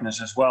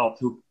partners as well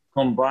to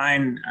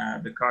combine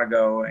the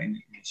cargo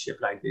in a ship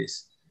like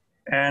this.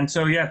 And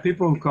so, yeah,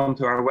 people who come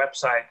to our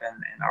website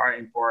and are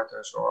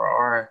importers or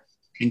are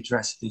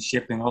interested in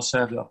shipping also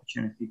have the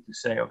opportunity to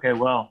say, okay,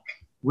 well,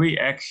 we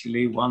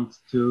actually want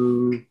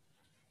to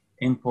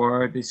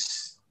import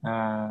this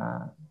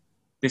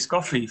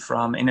coffee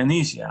from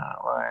Indonesia,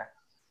 or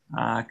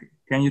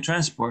can you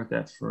transport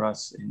that for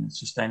us in a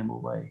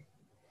sustainable way?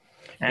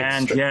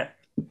 And yeah,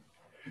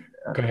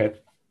 go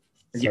ahead.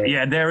 Sorry.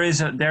 Yeah, there is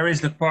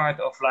the part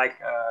of like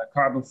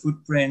carbon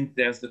footprint.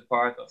 There's the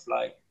part of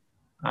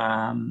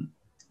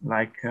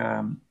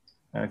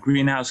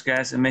greenhouse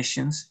gas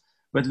emissions.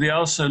 But we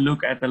also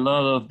look at a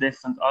lot of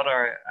different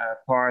other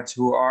parts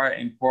who are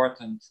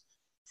important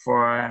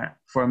for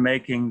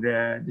making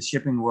the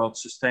shipping world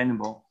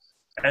sustainable.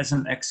 As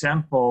an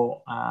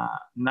example,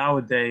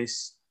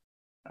 nowadays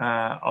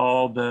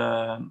all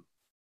the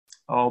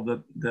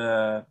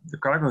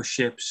cargo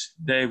ships,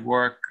 they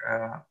work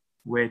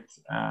with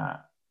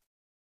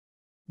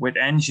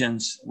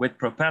engines, with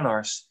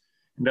propellers.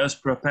 And those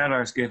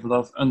propellers give a lot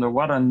of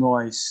underwater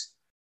noise,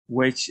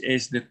 which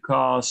is the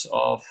cause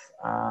of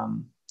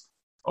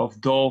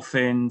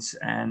dolphins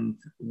and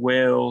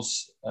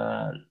whales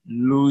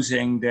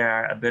losing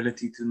their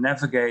ability to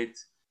navigate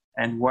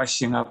and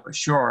washing up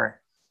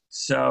ashore.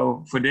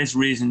 So for this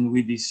reason,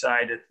 we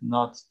decided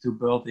not to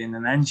build in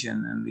an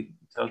engine, and we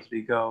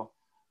totally go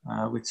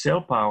with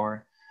sail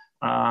power.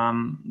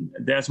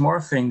 There's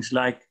more things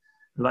like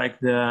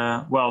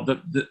the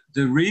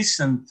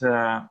recent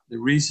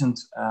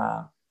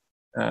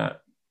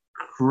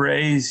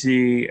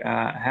crazy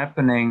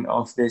happening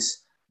of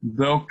this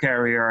bulk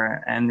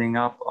carrier ending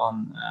up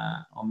on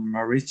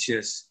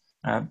Mauritius,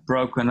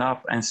 broken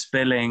up and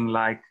spilling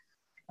like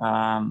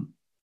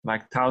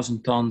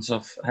 1,000 tons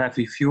of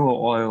heavy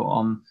fuel oil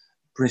on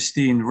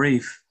pristine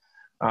reef.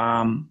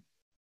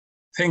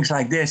 Things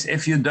like this.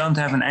 If you don't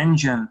have an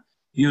engine,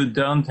 you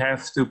don't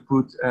have to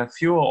put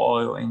fuel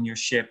oil in your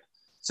ship.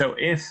 So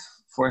if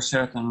for a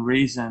certain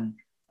reason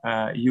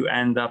you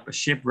end up a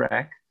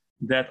shipwreck,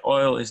 that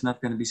oil is not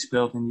going to be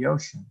spilled in the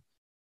ocean.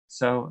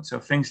 So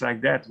things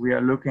like that. We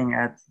are looking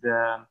at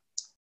the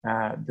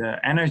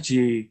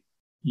energy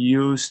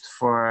used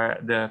for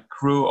the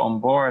crew on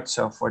board,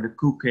 so for the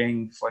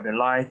cooking, for the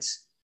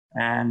lights,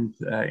 and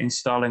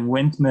installing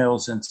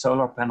windmills and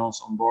solar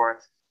panels on board,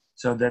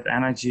 so that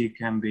energy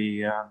can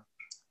be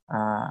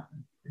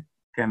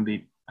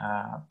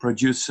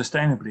produced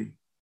sustainably.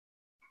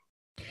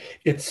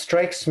 It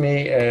strikes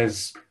me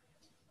as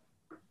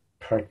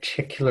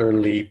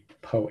particularly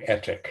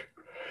poetic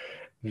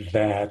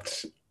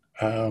that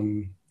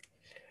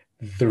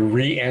the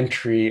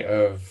re-entry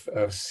of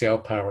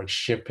sail-powered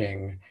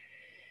shipping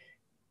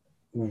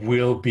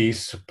will be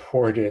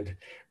supported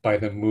by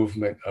the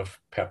movement of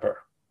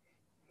pepper,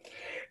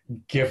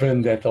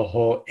 given that the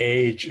whole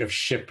age of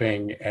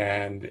shipping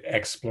and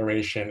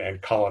exploration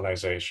and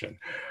colonization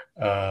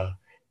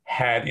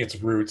had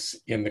its roots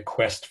in the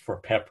quest for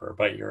pepper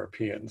by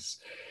Europeans.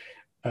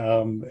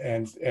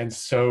 And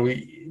so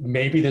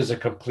maybe there's a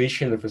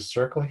completion of a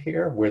circle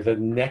here where the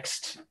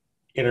next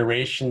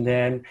iteration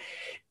then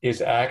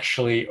is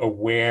actually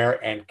aware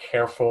and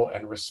careful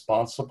and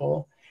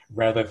responsible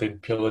rather than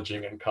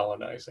pillaging and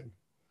colonizing.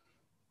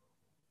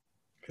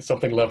 There's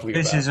something lovely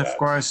about that. This is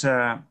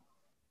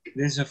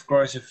of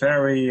course a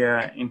very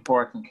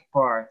important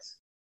part,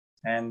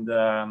 and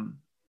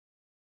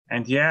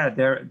yeah,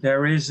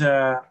 there is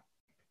a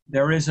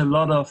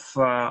lot of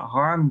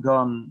harm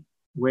done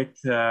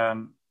with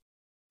in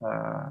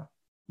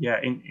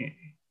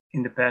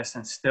the past,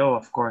 and still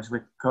of course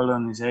with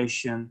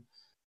colonization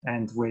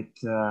and with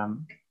the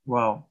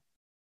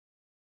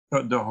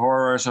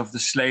horrors of the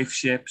slave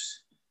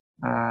ships,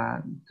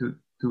 to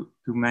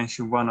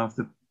mention one of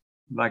the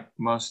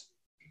most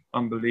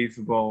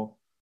unbelievable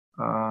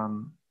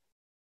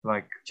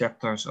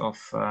chapters of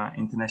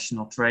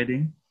international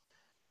trading.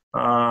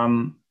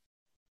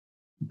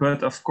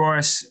 But of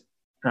course,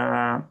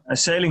 a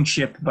sailing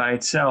ship by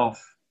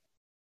itself,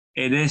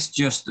 it is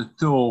just a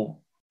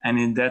tool, and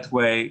in that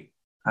way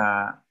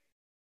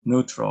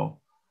neutral.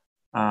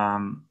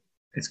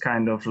 It's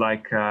kind of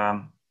like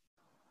the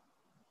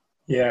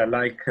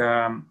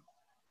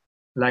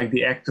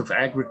act of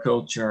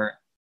agriculture.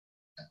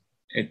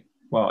 It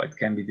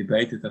can be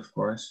debated, of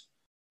course,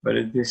 but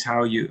it is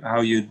how you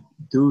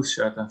do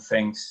certain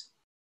things,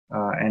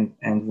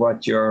 and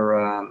what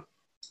your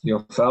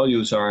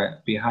values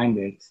are behind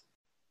it.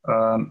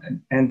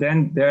 And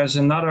then there's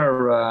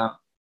another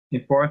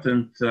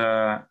important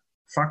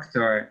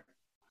factor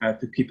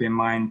to keep in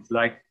mind.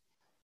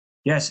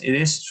 Yes, it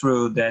is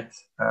true that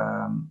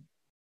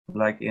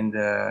in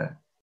the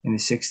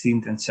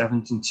 16th and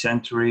 17th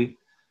century,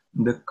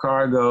 the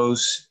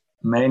cargoes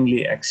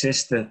mainly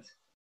existed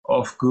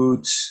of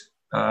goods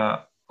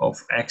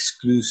of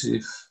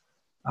exclusive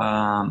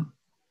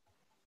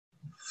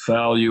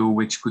value,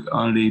 which could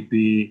only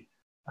be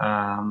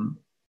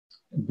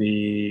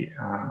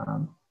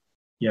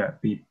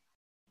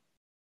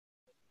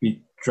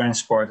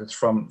transported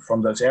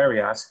from those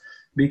areas,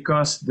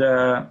 because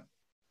the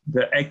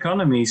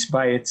economies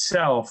by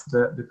itself,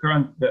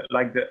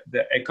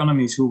 the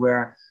economies who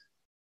were,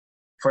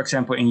 for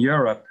example, in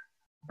Europe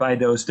by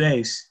those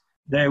days,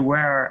 they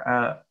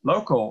were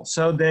local,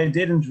 so they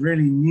didn't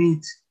really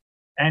need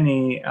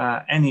any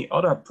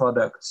other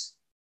products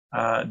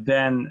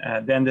than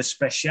the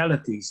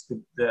specialities,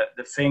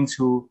 the things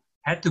who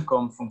had to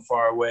come from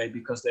far away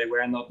because they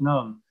were not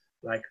known,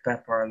 like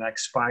pepper, like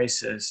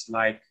spices,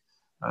 like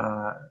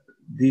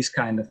these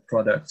kind of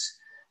products.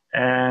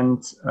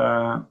 And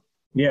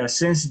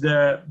since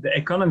the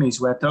economies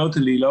were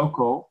totally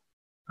local,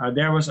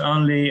 there was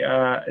only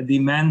a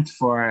demand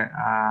for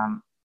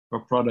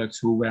products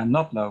who were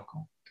not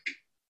local.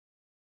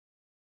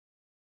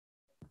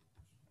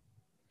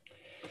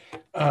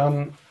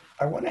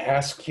 I want to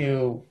ask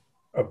you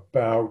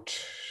about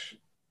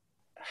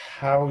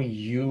how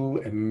you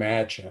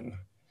imagine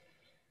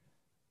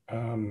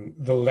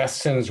the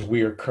lessons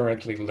we are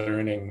currently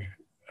learning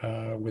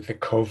with the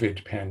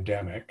COVID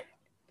pandemic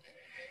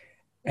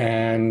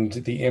and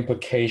the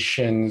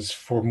implications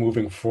for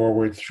moving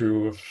forward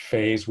through a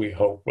phase we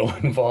hope will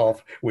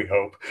involve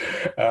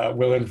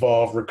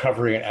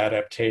recovery and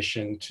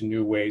adaptation to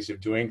new ways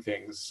of doing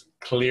things.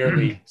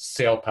 Clearly,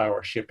 sail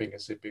power shipping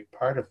is a big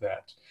part of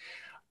that.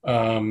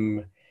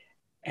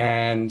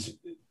 And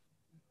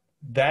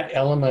that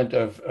element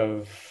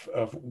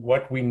of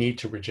what we need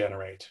to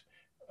regenerate.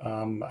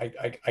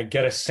 I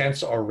get a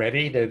sense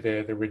already that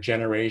the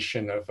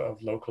regeneration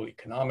of local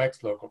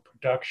economics, local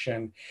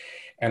production,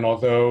 and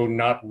although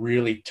not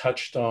really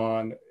touched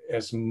on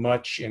as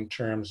much in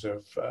terms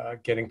of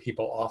getting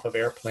people off of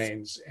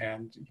airplanes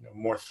and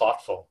more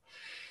thoughtful,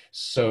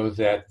 so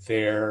that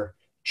their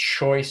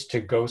choice to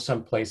go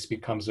someplace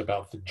becomes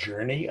about the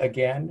journey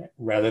again,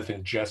 rather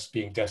than just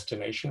being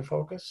destination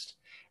focused.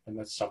 And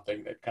that's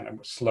something that kind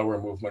of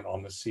slower movement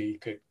on the sea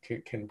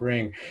can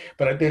bring.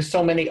 But there's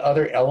so many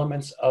other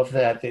elements of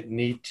that that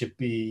need to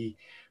be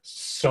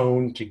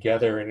sewn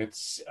together. And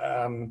it's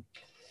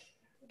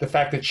the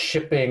fact that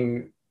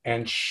shipping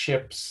and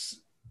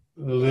ships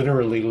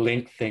literally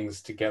link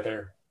things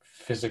together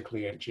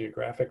physically and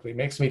geographically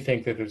makes me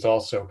think that there's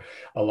also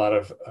a lot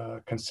of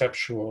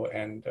conceptual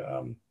and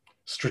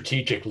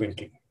strategic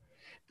linking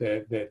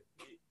that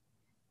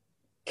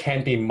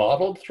can be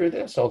modeled through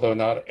this, although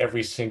not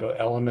every single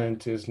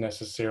element is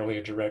necessarily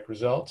a direct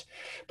result.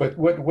 But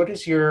what are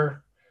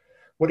your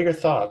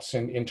thoughts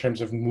in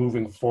terms of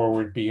moving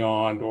forward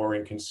beyond or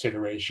in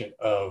consideration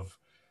of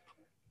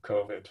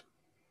COVID?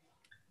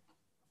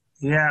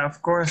 Yeah,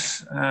 of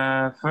course.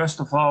 First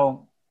of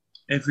all,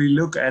 if we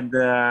look at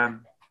the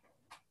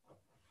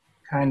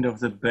kind of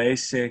the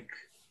basic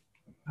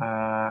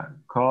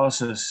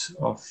causes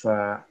of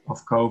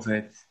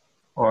COVID,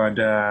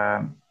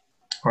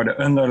 or the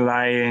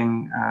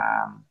underlying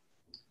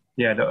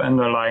the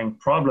underlying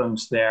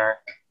problems there,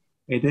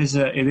 it is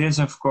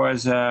of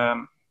course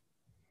a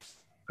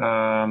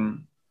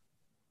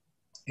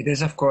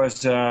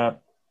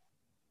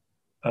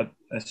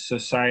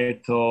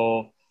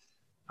societal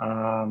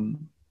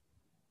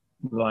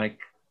like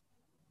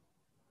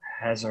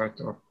hazard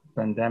or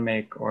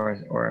pandemic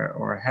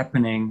or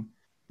happening,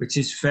 which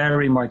is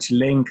very much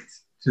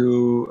linked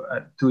to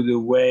the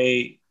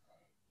way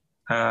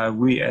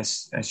we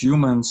as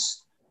humans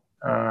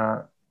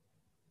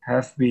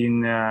have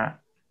been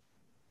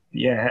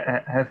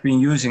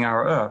using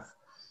our Earth.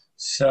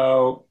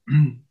 So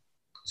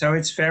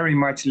it's very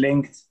much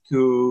linked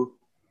to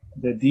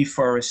the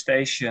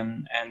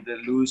deforestation and the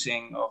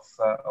losing of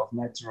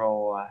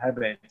natural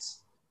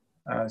habitats.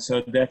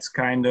 So that's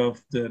kind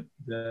of the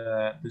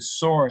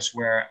source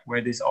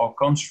where this all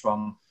comes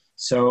from.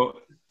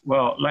 So,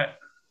 well,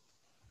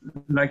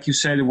 like you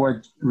say, the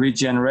word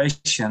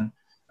regeneration.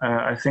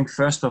 I think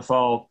first of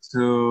all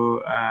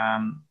to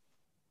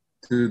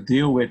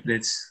deal with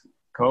this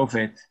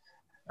COVID,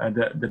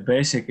 the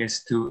basic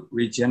is to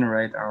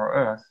regenerate our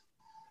Earth,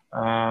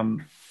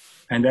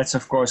 and that's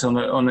of course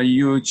on a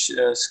huge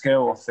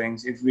scale of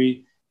things. If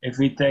we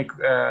take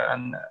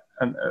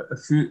a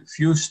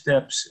few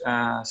steps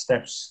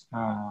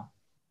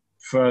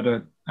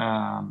further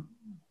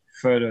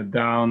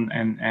down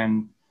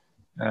and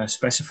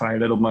specify a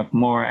little bit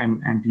more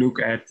and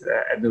look at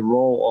the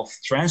role of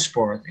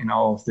transport in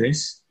all of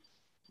this,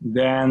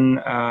 then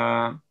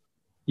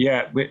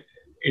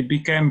it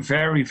became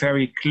very,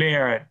 very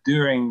clear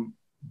during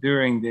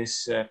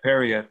this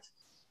period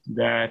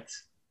that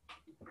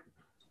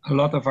a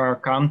lot of our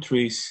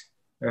countries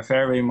are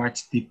very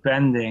much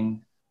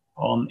depending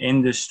on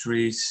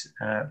industries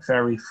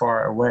very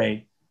far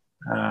away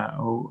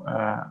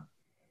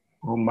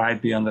who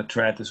might be under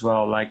threat as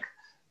well,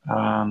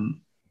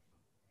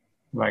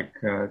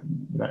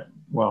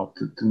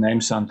 to name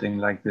something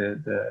like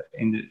the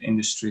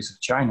industries of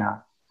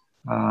China.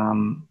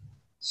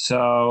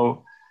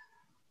 So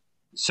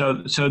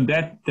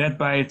that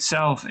by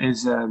itself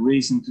is a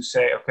reason to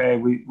say, okay,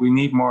 we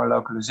need more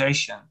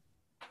localization.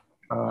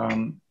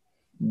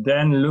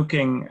 Then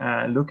looking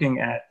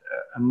at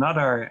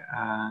another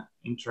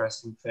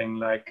interesting thing,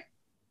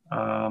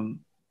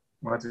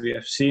 what we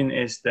have seen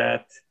is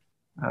that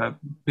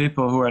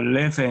people who are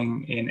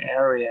living in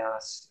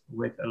areas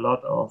with a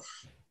lot of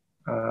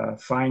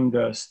fine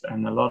dust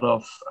and a lot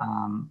of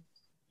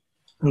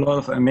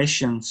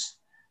emissions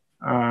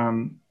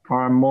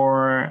are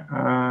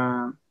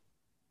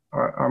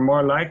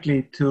more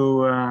likely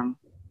to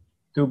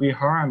be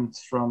harmed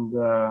from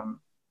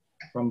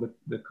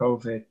the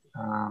COVID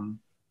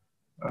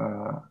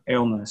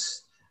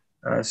illness.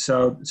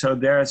 So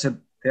there's a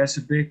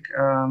big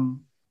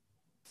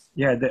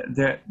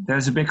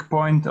there's a big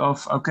point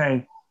of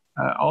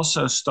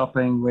also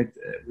stopping with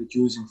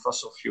using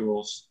fossil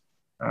fuels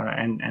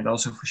and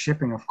also for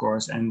shipping, of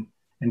course, and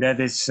that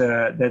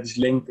is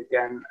linked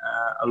again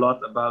a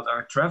lot about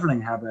our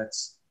traveling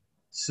habits.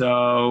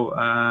 So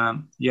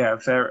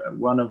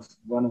one of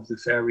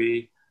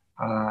the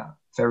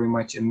very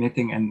much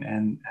emitting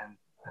and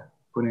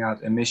putting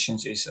out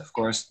emissions is, of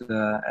course,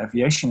 the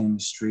aviation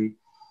industry.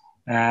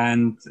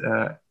 And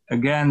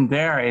again,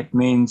 there it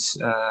means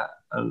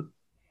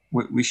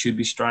we should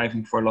be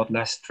striving for a lot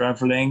less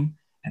traveling.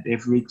 And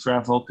if we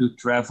travel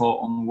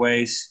on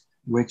ways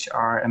which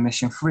are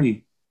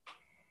emission-free.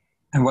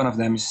 And one of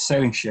them is a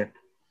sailing ship.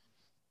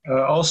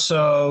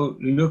 Also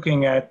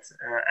looking at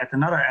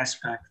another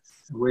aspect,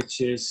 which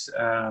is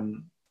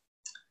the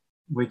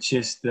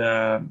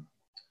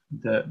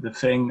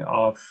thing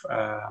of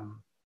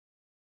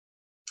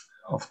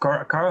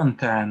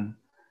quarantine,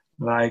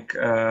 like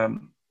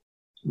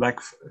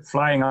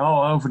flying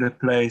all over the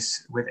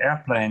place with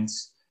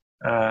airplanes.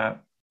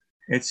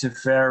 It's a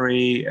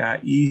very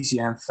easy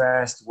and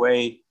fast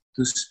way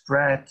to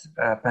spread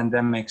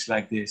pandemics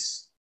like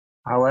this.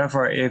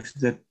 However, if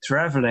the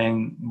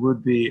traveling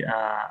would be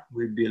a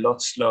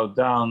lot slowed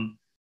down,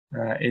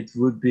 it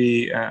would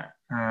be a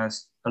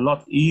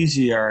lot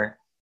easier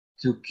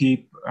to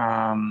keep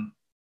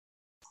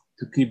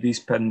these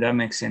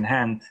pandemics in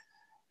hand.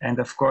 And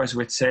of course,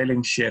 with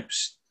sailing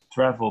ships,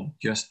 travel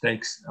just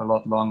takes a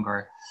lot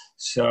longer.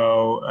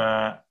 So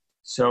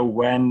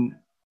when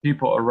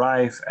people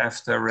arrive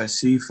after a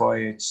sea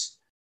voyage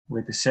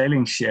with a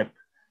sailing ship,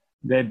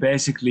 they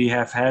basically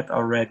have had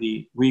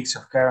already weeks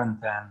of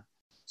quarantine.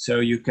 So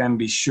you can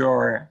be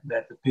sure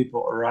that the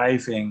people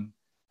arriving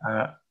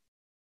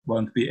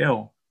won't be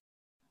ill.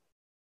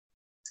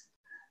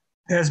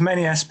 There's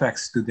many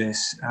aspects to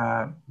this,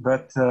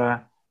 but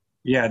the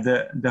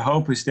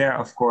hope is there,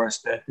 of course,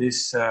 that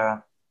this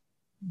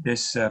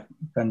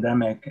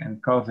pandemic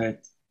and COVID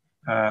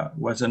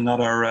was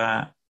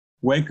another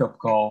wake-up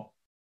call,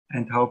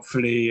 and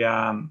hopefully,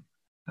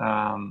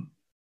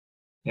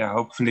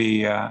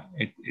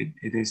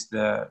 it is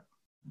the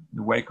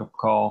wake-up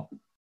call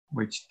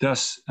which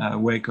does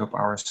wake up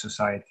our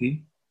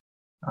society.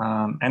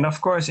 And of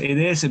course, it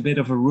is a bit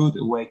of a rude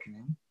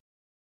awakening.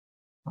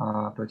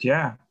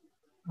 That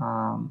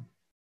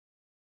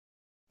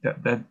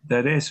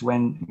is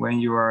when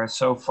you are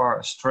so far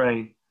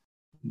astray,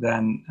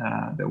 then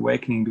the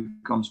awakening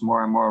becomes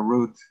more and more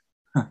rude,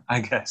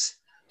 I guess.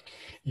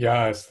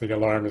 Yes, the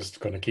alarm is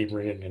going to keep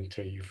ringing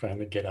until you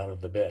finally get out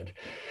of the bed.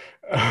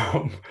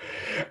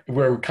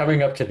 We're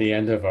coming up to the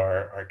end of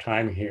our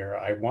time here.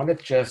 I want to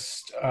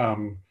just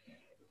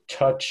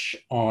touch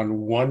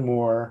on one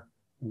more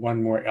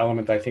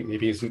element that I think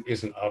maybe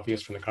isn't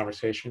obvious from the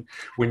conversation.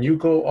 When you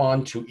go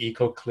on to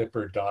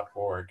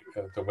ecoclipper.org,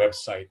 the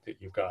website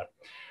that you've got,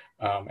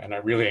 and I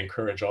really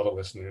encourage all the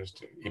listeners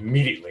to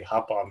immediately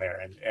hop on there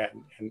and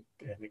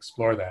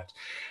explore that.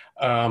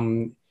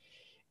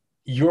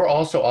 You're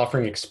also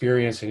offering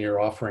experience, and you're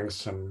offering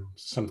some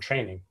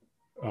training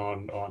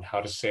on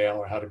how to sail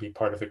or how to be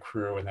part of the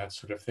crew and that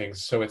sort of thing.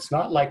 So it's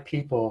not like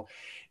people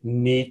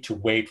need to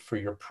wait for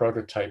your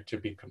prototype to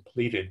be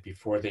completed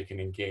before they can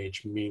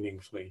engage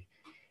meaningfully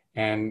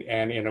and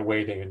in a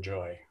way they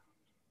enjoy.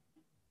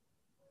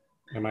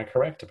 Am I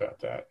correct about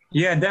that?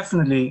 Yeah,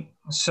 definitely.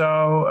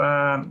 So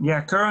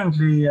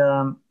currently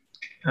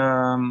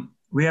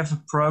we have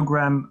a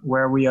program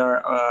where we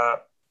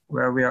are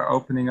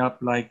opening up,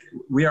 like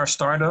we are a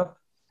startup,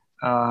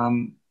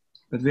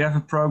 but we have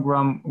a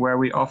program where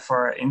we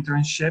offer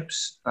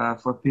internships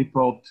for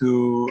people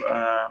to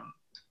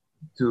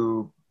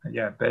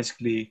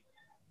basically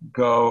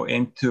go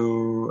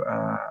into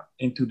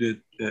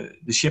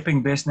the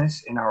shipping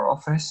business in our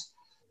office.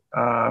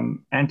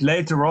 And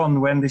later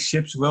on, when the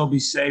ships will be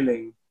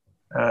sailing,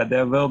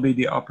 there will be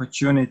the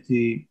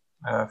opportunity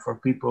for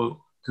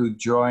people to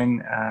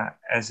join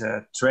as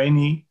a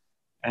trainee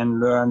and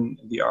learn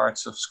the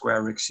arts of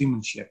square rig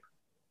seamanship.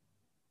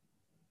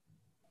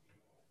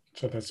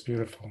 So that's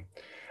beautiful.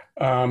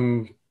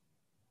 Any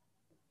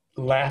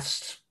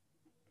last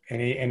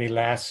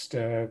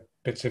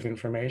bits of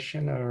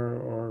information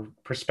or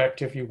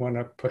perspective you want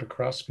to put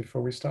across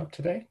before we stop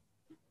today?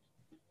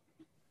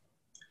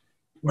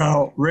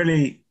 Well,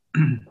 really,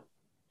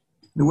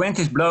 the wind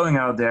is blowing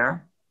out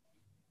there,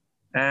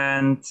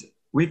 and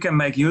we can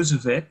make use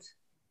of it,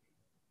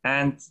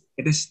 and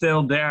it is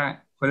still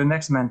there for the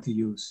next man to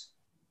use.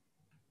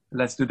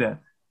 Let's do that.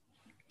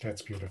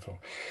 That's beautiful.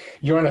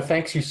 Jorna,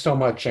 thanks you so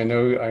much. I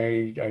know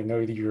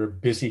that you're a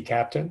busy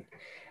captain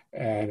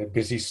and a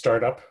busy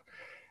startup.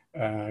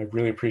 I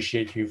really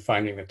appreciate you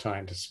finding the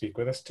time to speak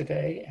with us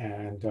today.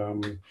 And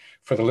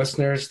for the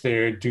listeners,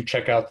 do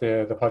check out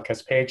the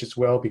podcast page as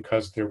well,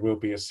 because there will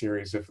be a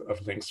series of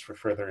links for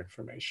further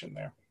information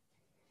there.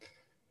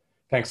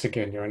 Thanks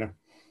again, Jorna.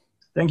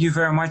 Thank you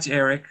very much,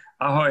 Eric.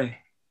 Ahoy.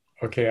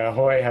 Okay,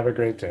 ahoy. Have a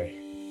great day.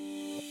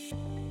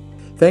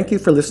 Thank you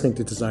for listening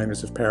to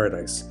Designers of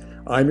Paradise.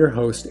 I'm your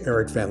host,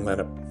 Eric Van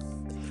Lennep.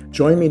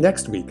 Join me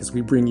next week as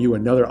we bring you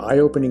another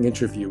eye-opening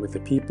interview with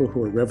the people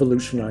who are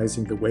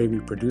revolutionizing the way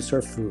we produce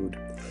our food.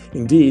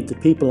 Indeed, the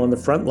people on the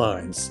front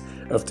lines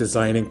of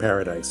designing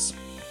paradise.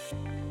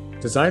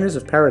 Designers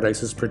of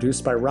Paradise is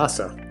produced by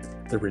RASA,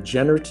 the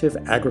Regenerative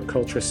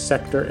Agriculture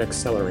Sector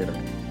Accelerator.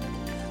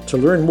 To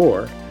learn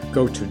more,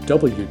 go to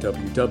www.rasa.ag.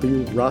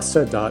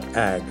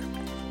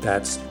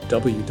 That's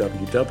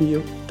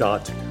www.rasa.ag.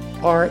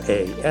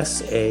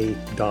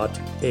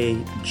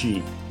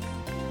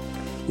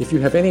 If you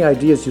have any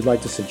ideas you'd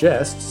like to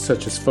suggest,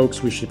 such as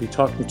folks we should be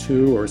talking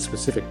to or a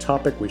specific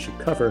topic we should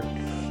cover,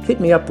 hit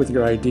me up with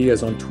your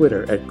ideas on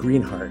Twitter at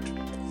Greenheart.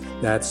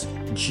 That's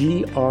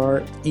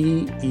GREEN_HEART,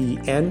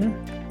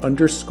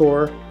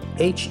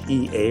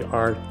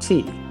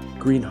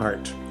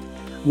 Greenheart.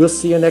 We'll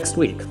see you next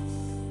week.